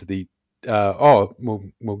should come on to the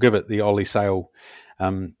we'll give it the Ollie Sale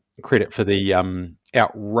credit for the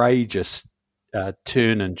outrageous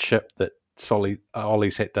turn and chip that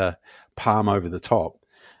Ollie's had to palm over the top.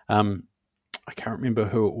 I can't remember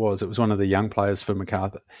who it was. It was one of the young players for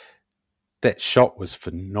MacArthur. That shot was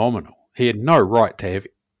phenomenal. He had no right to have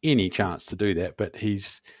any chance to do that, but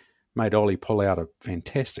he's made Ollie pull out a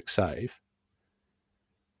fantastic save.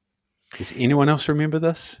 Does anyone else remember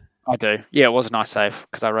this? I do. Yeah, it was a nice save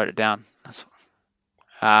because I wrote it down. It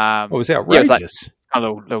was outrageous. Yeah, it was like a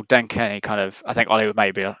little dink, and he I think Ollie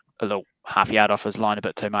maybe a little half yard off his line a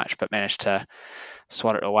bit too much, but managed to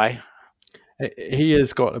swat it away. He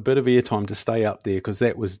has got a bit of airtime to stay up there because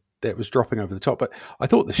that was dropping over the top. But I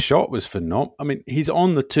thought the shot was phenomenal. I mean, he's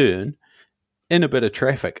on the turn in a bit of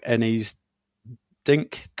traffic and he's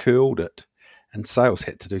dink curled it, and Sales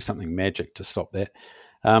had to do something magic to stop that.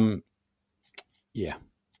 Yeah.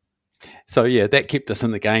 So, yeah, that kept us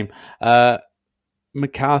in the game.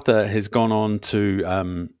 MacArthur has gone on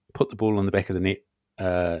to put the ball in the back of the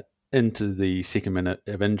net into the second minute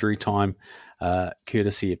of injury time,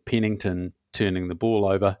 courtesy of Pennington turning the ball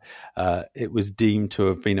over. It was deemed to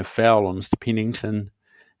have been a foul on Mr. Pennington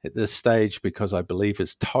at this stage because I believe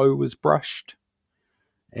his toe was brushed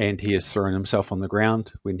and he has thrown himself on the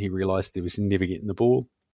ground when he realised he was never getting the ball.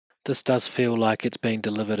 This does feel like it's being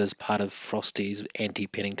delivered as part of Frosty's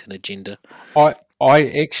anti-Pennington agenda. I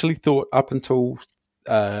actually thought up until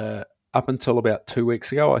about 2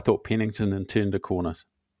 weeks ago, I thought Pennington had turned a corner.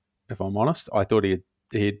 If I'm honest, I thought he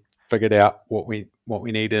had figured out what we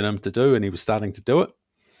needed him to do, and he was starting to do it.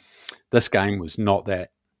 This game was not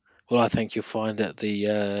that. Well, I think you'll find that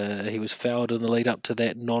he was fouled in the lead up to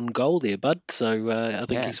that non-goal there, bud. So I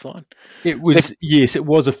think he's fine. It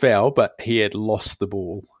was a foul, but he had lost the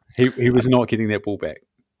ball. He was not getting that ball back.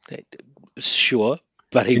 Sure,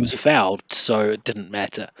 but he was fouled, so it didn't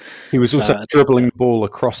matter. He was also dribbling the ball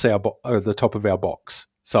across the top of our box.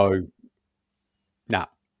 So, nah.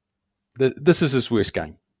 This is his worst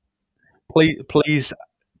game. Please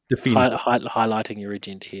defend. Highlighting your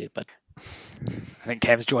agenda here, but I think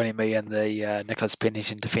Cam's joining me in the Nicholas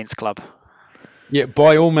Pennington Defence Club. Yeah,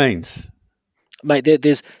 by all means. Mate,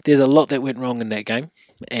 there's a lot that went wrong in that game,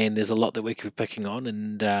 and there's a lot that we could be picking on.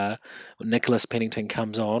 And when Nicholas Pennington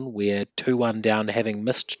comes on, we're 2-1 down, having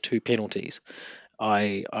missed 2 penalties.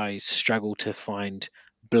 I struggle to find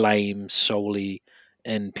blame solely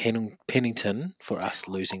in Pennington for us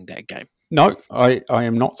losing that game. No, I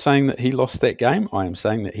am not saying that he lost that game. I am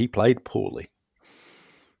saying that he played poorly.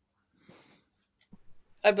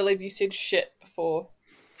 I believe you said shit before.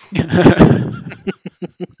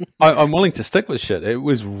 I'm willing to stick with shit. It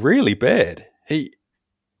was really bad. He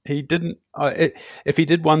didn't. If he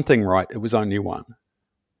did one thing right, it was only one.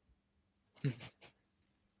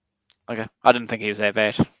 Okay, I didn't think he was that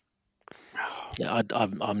bad. Yeah,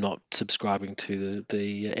 I'm not subscribing to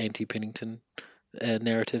the anti-Pennington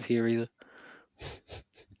narrative here either.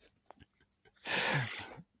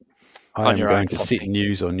 I am going to set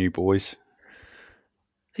news on you boys.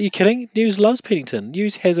 Are you kidding? News loves Pennington.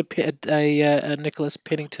 News has a Nicholas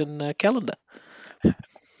Pennington calendar.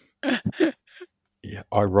 Yeah,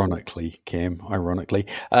 ironically, Cam, ironically.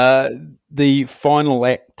 The final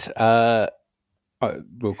act,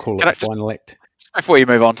 we'll call it Can I, the final act. before you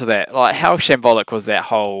move on to that, like how shambolic was that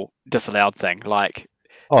whole disallowed thing? Like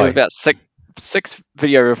there Oh, was about six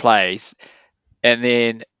video replays, and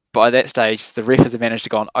then by that stage, the ref has managed to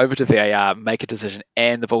go on over to VAR, make a decision,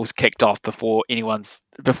 and the ball's kicked off before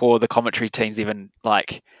the commentary teams even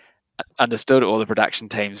like understood it or the production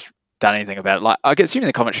teams done anything about it. Like I get assuming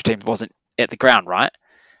the commentary team wasn't at the ground, right?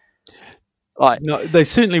 Like no, they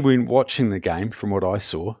certainly weren't watching the game from what I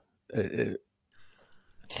saw.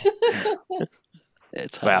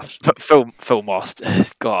 It's wow, harsh. Phil Moss,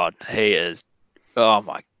 God, he is. Oh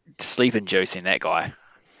my, sleep inducing that guy.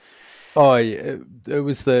 Oh, yeah, it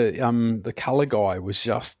was the color guy was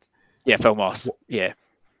just Yeah, Phil Moss. Yeah,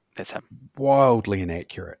 that's him. wildly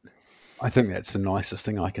inaccurate. I think that's the nicest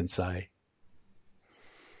thing I can say.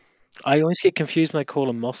 I always get confused when they call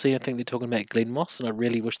him Mossy. I think they're talking about Glenn Moss, and I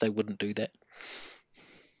really wish they wouldn't do that.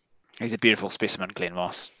 He's a beautiful specimen, Glenn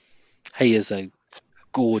Moss. He is a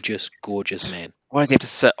gorgeous, gorgeous man. Why does he have to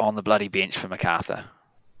sit on the bloody bench for MacArthur?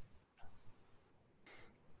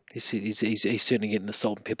 He's certainly getting the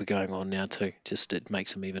salt and pepper going on now too. Just it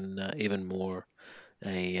makes him even more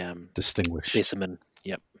a Distinguished specimen.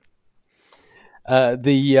 Yep.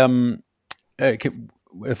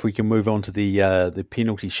 If we can move on to the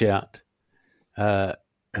penalty shout,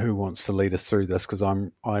 who wants to lead us through this? Because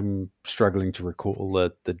I'm struggling to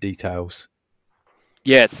recall the details.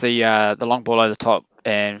 Yeah, it's the long ball over the top,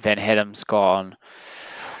 and Van Hadam's gone.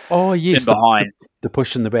 Oh yes, in behind the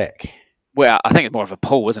push in the back. Well, I think it's more of a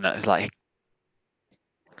pull, isn't it? It's like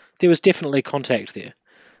there was definitely contact there.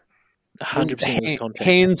 100% was contact.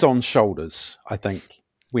 Hands on shoulders, I think,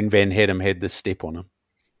 when Van Hadam had this step on him.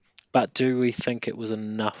 But do we think it was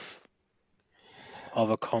enough of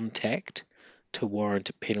a contact to warrant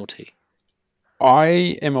a penalty?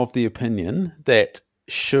 I am of the opinion that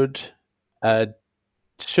should an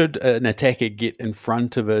attacker get in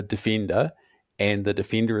front of a defender and the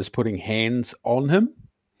defender is putting hands on him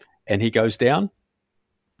and he goes down,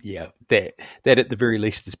 yeah, that at the very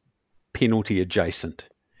least is penalty adjacent.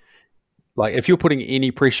 Like if you're putting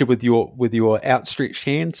any pressure with your outstretched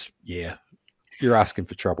hands, yeah, you're asking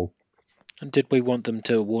for trouble. And did we want them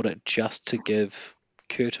to award it just to give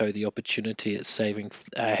Curto the opportunity at saving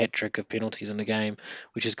a hat trick of penalties in the game,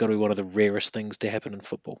 which has got to be one of the rarest things to happen in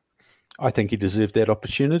football? I think he deserved that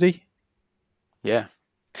opportunity. Yeah.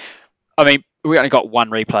 I mean, we only got one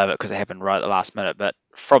replay of it because it happened right at the last minute, but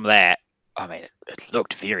from that, I mean, it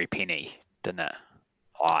looked very penny, didn't it?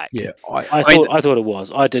 Like, yeah, I thought it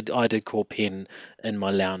was. I did call pen in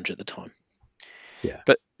my lounge at the time. Yeah,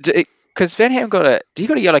 but because Van Ham got a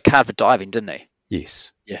yellow card for diving, didn't he?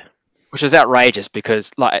 Yes. Yeah. Which is outrageous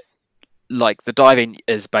because like the diving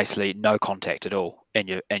is basically no contact at all, and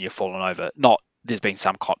you're falling over. Not there's been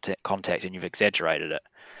some contact and you've exaggerated it.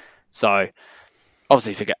 So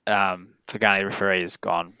obviously, Fagani referee has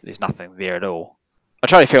gone. There's nothing there at all. I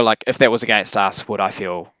try to feel like if that was against us, would I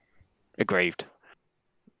feel aggrieved?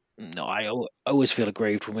 No, I always feel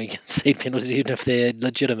aggrieved when we concede penalties, even if they're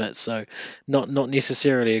legitimate. So, not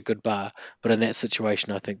necessarily a good bar, but in that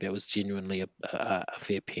situation, I think that was genuinely a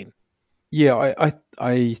fair pen. Yeah,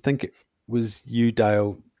 I think it was you,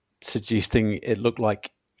 Dale, suggesting it looked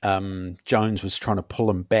like Jones was trying to pull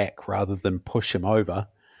him back rather than push him over,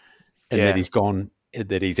 and that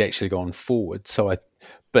he's actually gone forward.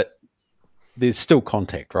 But there's still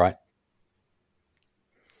contact, right?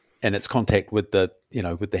 And it's contact with the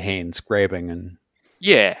hands grabbing and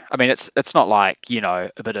yeah. I mean, it's not like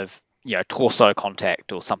a bit of torso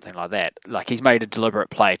contact or something like that. Like he's made a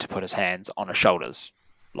deliberate play to put his hands on his shoulders.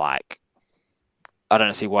 Like I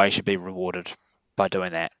don't see why he should be rewarded by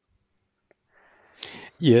doing that.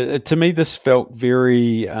 Yeah, to me this felt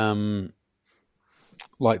very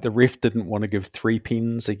like the ref didn't want to give 3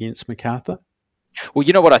 pens against MacArthur. Well,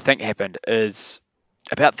 you know what I think happened is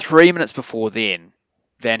about 3 minutes before then,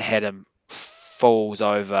 Van Hadam falls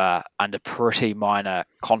over under pretty minor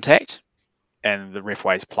contact, and the ref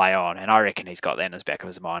waves play on. And I reckon he's got that in his back of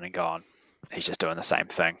his mind and gone, he's just doing the same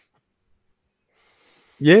thing.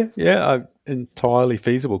 Yeah, entirely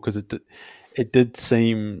feasible because it did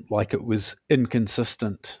seem like it was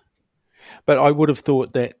inconsistent. But I would have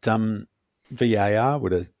thought that VAR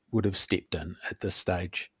would have stepped in at this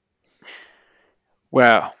stage.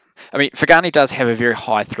 Well, I mean, Fagani does have a very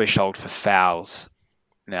high threshold for fouls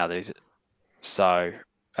nowadays. So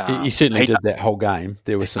He certainly did that whole game.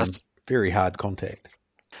 There was some very hard contact.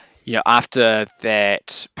 After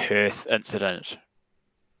that Perth incident,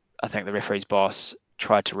 I think the referee's boss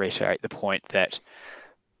tried to reiterate the point that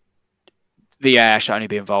VAR should only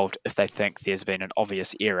be involved if they think there's been an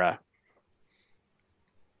obvious error.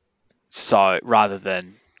 So rather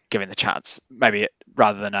than giving the chance, rather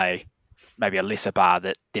than a lesser bar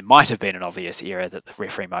that there might have been an obvious error that the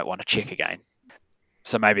referee might want to check again.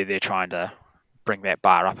 So maybe they're trying to bring that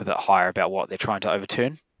bar up a bit higher about what they're trying to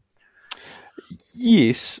overturn.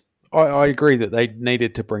 Yes, I agree that they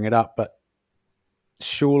needed to bring it up, but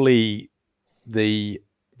surely the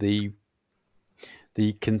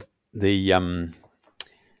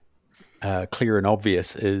clear and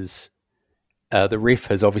obvious is the ref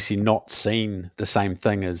has obviously not seen the same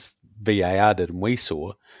thing as VAR did and we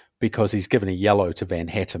saw, because he's given a yellow to Van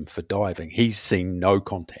Hattem for diving. He's seen no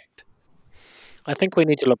contact. I think we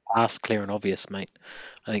need to look past clear and obvious, mate.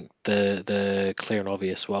 I think the clear and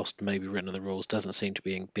obvious, whilst maybe written in the rules, doesn't seem to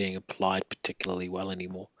be being applied particularly well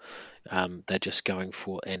anymore. They're just going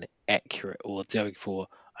for an accurate, or going for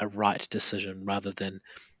a right decision rather than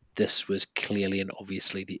this was clearly and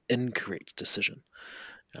obviously the incorrect decision.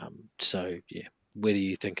 So yeah, whether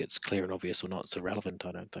you think it's clear and obvious or not, it's irrelevant,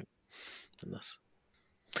 I don't think, in this.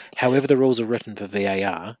 However the rules are written for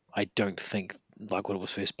VAR, I don't think, like when it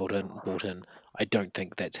was first brought in, I don't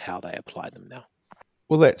think that's how they apply them now.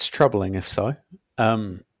 Well, that's troubling if so,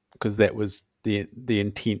 because that was the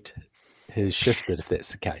intent has shifted if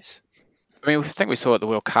that's the case. I mean, I think we saw at the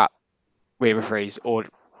World Cup where referees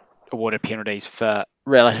awarded penalties for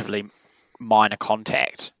relatively minor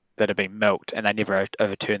contact that had been milked, and they never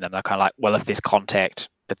overturned them. They're kind of like, well, if there's contact,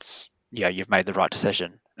 it's you've made the right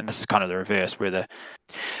decision. And this is kind of the reverse, where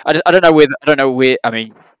I don't know where. I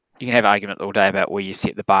mean, you can have argument all day about where you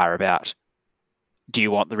set the bar about. Do you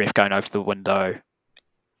want the ref going over the window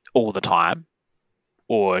all the time,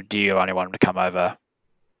 or do you only want him to come over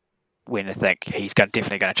when they think he's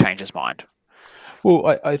definitely going to change his mind?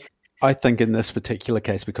 Well, I think in this particular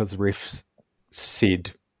case, because the ref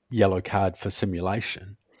said yellow card for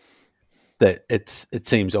simulation, that it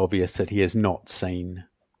seems obvious that he has not seen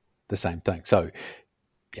the same thing. So,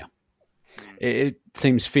 yeah, it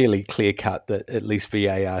seems fairly clear cut that at least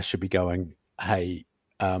VAR should be going, hey,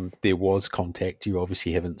 there was contact. You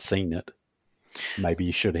obviously haven't seen it. Maybe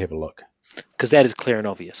you should have a look. Because that is clear and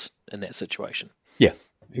obvious in that situation. Yeah,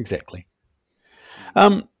 exactly.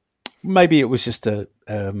 Maybe it was just a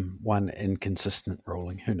one inconsistent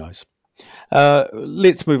ruling. Who knows?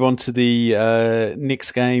 Let's move on to the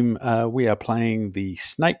next game. We are playing the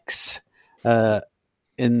Snakes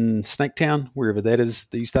in Snaketown, wherever that is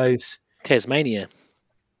these days. Tasmania.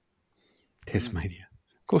 Tasmania.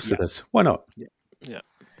 Of course it is. Why not? Yeah.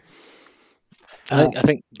 I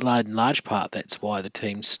think in large part that's why the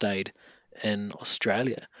team stayed in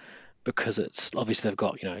Australia, because it's obviously they've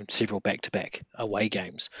got several back-to-back away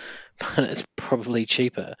games, but it's probably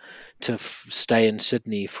cheaper to stay in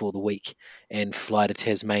Sydney for the week and fly to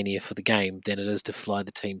Tasmania for the game than it is to fly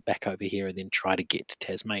the team back over here and then try to get to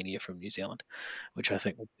Tasmania from New Zealand, which I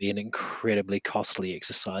think would be an incredibly costly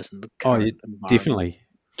exercise in the current environment. Definitely.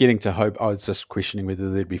 Getting to Hobart, I was just questioning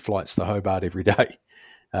whether there'd be flights to Hobart every day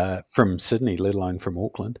from Sydney, let alone from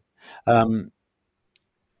Auckland.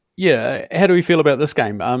 Yeah, how do we feel about this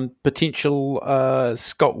game? Potential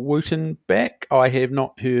Scott Wooten back? I have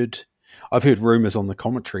not heard. I've heard rumours on the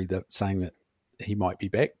commentary that saying that he might be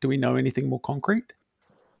back. Do we know anything more concrete?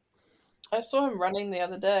 I saw him running the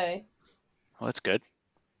other day. Well, that's good.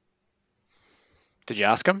 Did you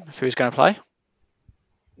ask him if he was going to play?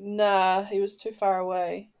 Nah, he was too far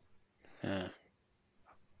away. Yeah.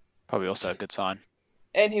 Probably also a good sign.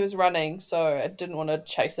 And he was running, so I didn't want to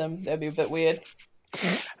chase him. That'd be a bit weird.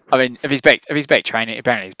 I mean, if he's back training,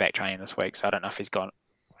 apparently he's back training this week, so I don't know if he's gone.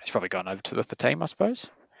 He's probably gone over with the team, I suppose.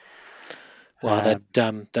 Well,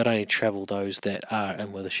 they'd only travel those that are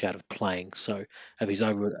in with a shout of playing. So if he's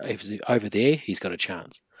over there, he's got a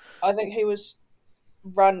chance. I think he was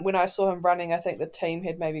when I saw him running. I think the team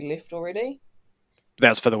had maybe left already. That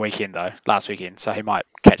was for the weekend though, last weekend, so he might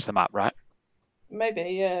catch them up, right?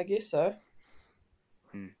 Maybe, yeah, I guess so.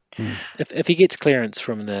 If he gets clearance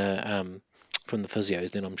from the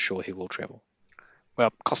physios, then I'm sure he will travel.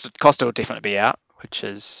 Well, Costa will definitely be out, which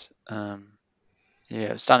is our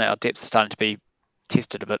depth's starting to be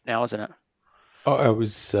tested a bit now, isn't it? Oh, I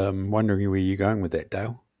was wondering where you're going with that,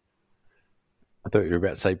 Dale. I thought you were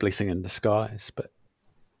about to say blessing in disguise, but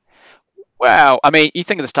well, I mean, you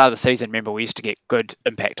think at the start of the season, remember we used to get good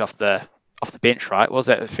impact off the bench, right? Was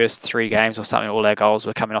that the first 3 games or something? All our goals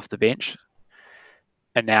were coming off the bench,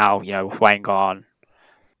 and now with Wayne gone,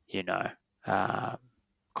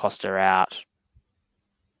 Costa out,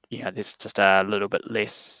 there's just a little bit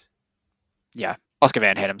less. Yeah, Oscar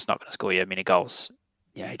Van Hattem's not going to score you many goals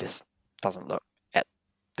he just doesn't look at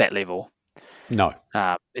that level. No,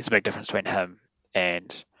 There's a big difference between him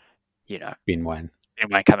and Ben Wayne. Ben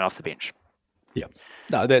Wayne coming off the bench. Yeah,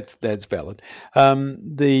 no, that's valid.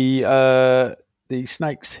 The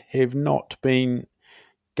Snakes have not been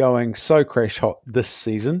going so crash hot this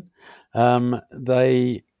season.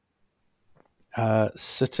 They are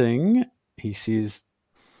sitting. He says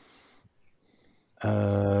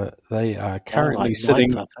they are currently like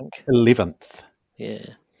sitting ninth, I think. 11th. Yeah.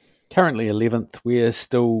 Currently 11th. We're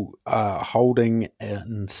still holding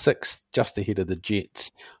in 6th, just ahead of the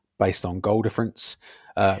Jets, based on goal difference.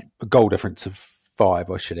 A goal difference of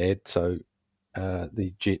 5, I should add. So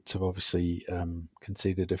the Jets have obviously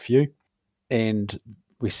conceded a few, and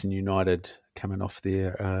Western United coming off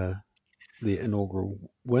their inaugural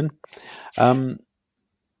win.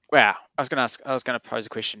 Wow, I was going to pose a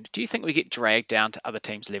question. Do you think we get dragged down to other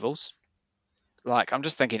teams' levels? Like, I'm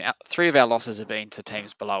just thinking, 3 of our losses have been to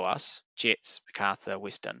teams below us: Jets, MacArthur,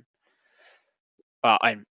 Western.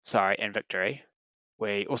 And Victory.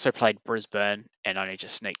 We also played Brisbane and only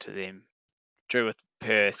just sneaked to them. Drew with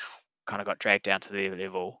Perth, kind of got dragged down to their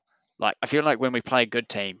level. Like, I feel like when we play good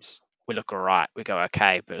teams, we look all right, we go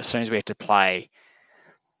okay. But as soon as we have to play,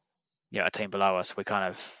 a team below us, we kind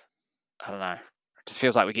of, I don't know, it just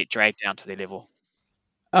feels like we get dragged down to their level.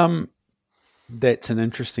 That's an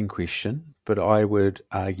interesting question, but I would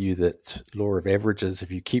argue that law of averages, if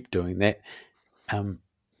you keep doing that,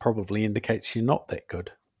 probably indicates you're not that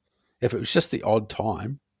good. If it was just the odd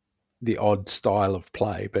time, the odd style of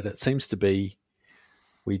play, but it seems to be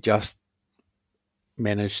we just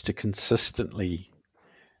manage to consistently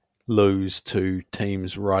lose to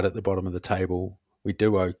teams right at the bottom of the table. We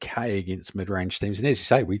do okay against mid-range teams, and as you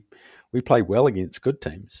say, we play well against good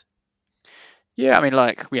teams. Yeah, I mean,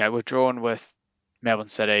 like, we're drawn with Melbourne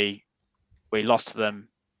City. We lost to them,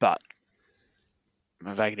 but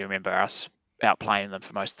I vaguely remember us outplaying them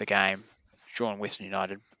for most of the game. Drawn Western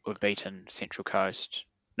United. We've beaten Central Coast.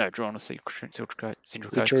 No, drawn with Central Coast.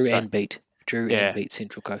 We drew so, and beat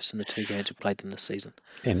Central Coast in the 2 games we played them this season.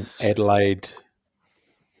 And Adelaide,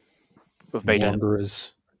 we've beaten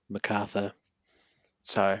Wanderers, MacArthur.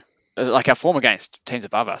 So, like, our form against teams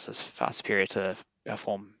above us is far superior to our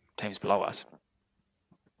form teams below us.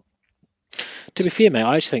 To be fair, mate,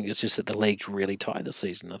 I just think it's just that the league's really tight this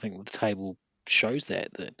season. I think the table shows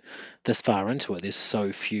that this far into it, there's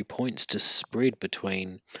so few points to spread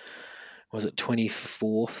between, was it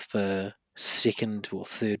 24th for second or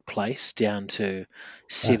third place down to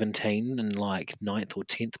 17 in like 9th or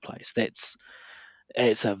 10th place.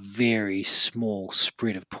 It's a very small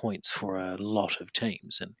spread of points for a lot of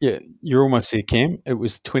teams. And yeah, you're almost there, Cam. It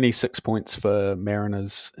was 26 points for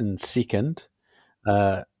Mariners in second.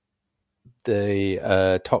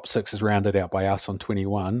 The top 6 is rounded out by us on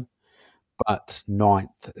 21, but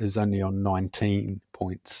 9th is only on 19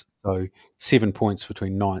 points. So 7 points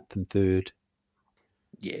between 9th and 3rd.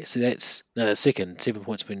 yeah, so that's second, 7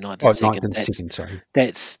 points between 9th Oh, and 2nd. 9th and 2nd, sorry.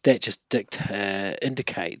 That just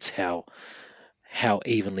indicates how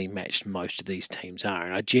evenly matched most of these teams are.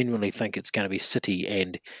 And I genuinely think it's going to be City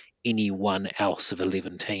and anyone else of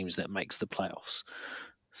 11 teams that makes the playoffs.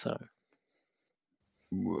 So,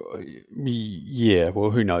 yeah,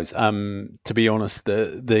 well, who knows? To be honest,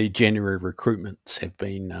 the January recruitments have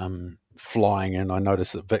been flying in. I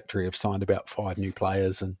noticed that Victory have signed about 5 new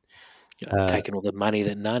players, and taking all the money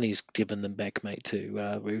that Nani's given them back, mate,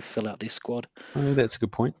 to fill out their squad. Oh, that's a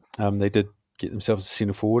good point. They did get themselves a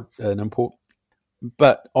centre forward, an import.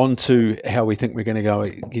 But on to how we think we're going to go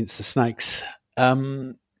against the Snakes.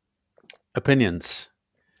 Opinions.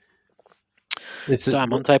 Is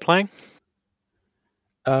Diamante playing?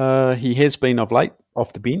 He has been of late,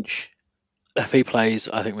 off the bench. If he plays,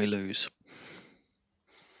 I think we lose.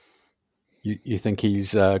 You think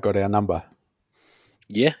he's got our number?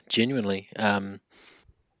 Yeah, genuinely. And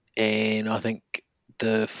I think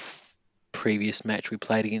the previous match we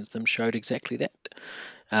played against them showed exactly that.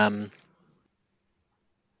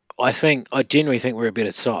 I genuinely think we're a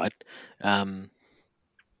better side. And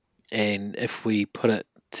if we put it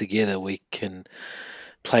together, we can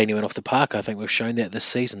play anyone off the park. I think we've shown that this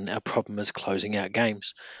season. Our problem is closing out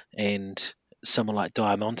games. And someone like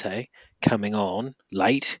Diamante coming on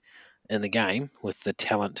late in the game with the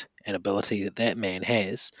talent and ability that man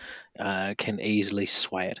has can easily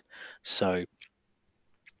sway it. So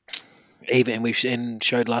even we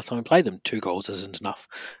showed last time we played them 2 goals isn't enough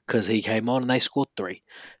because he came on and they scored 3.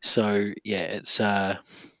 So yeah, it's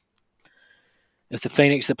if the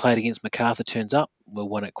Phoenix that played against MacArthur turns up, we'll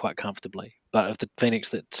win it quite comfortably. But if the Phoenix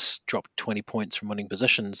that's dropped 20 points from winning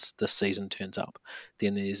positions this season turns up,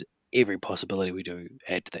 then there's every possibility we do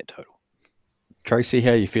add to that total. Tracy,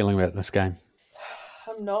 how are you feeling about this game?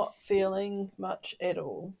 I'm not feeling much at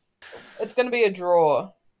all. It's going to be a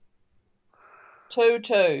draw.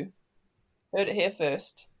 2-2. Heard it here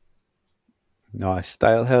first. Nice.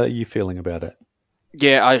 Dale, how are you feeling about it?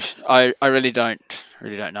 Yeah, I really don't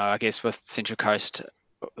know. I guess with Central Coast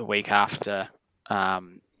the week after, that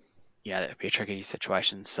would be a tricky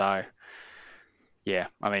situation. So yeah,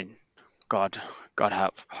 I mean, God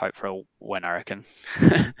hope for a win, I reckon.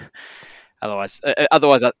 Otherwise,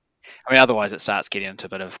 otherwise it starts getting into a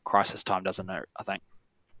bit of crisis time, doesn't it? I think.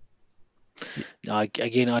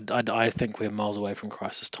 Again, I think we're miles away from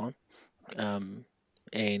crisis time,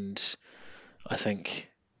 and I think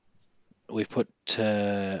we've put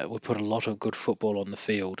a lot of good football on the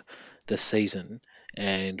field this season,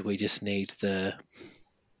 and we just need the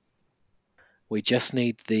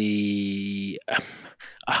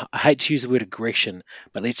I hate to use the word aggression,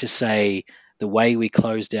 but let's just say the way we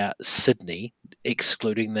closed out Sydney,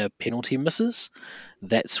 excluding the penalty misses,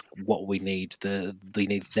 that's what we need. We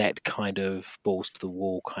need that kind of balls to the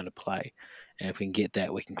wall kind of play, and if we can get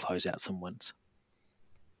that, we can close out some wins.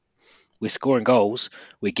 We're scoring goals,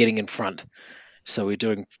 we're getting in front, so we're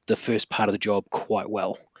doing the first part of the job quite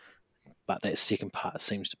well, but that second part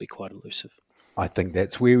seems to be quite elusive. I think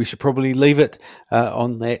that's where we should probably leave it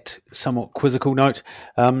on that somewhat quizzical note.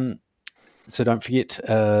 So don't forget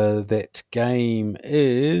that game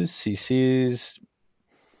is, he says,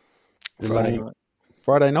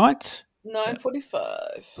 Friday night?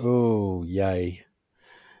 9:45. Oh, yay.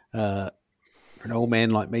 For an old man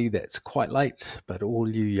like me, that's quite late, but all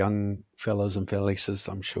you young fellas and fellasses,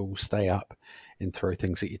 I'm sure, will stay up and throw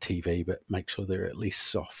things at your TV, but make sure they're at least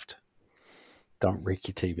soft. Don't wreck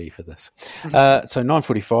your TV for this. So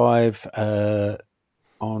 9:45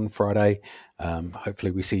 on Friday.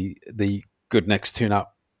 Hopefully we see the good Knicks turn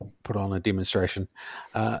up, put on a demonstration.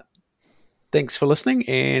 Thanks for listening,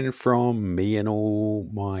 and from me and all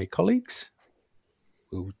my colleagues,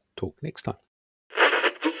 we'll talk next time.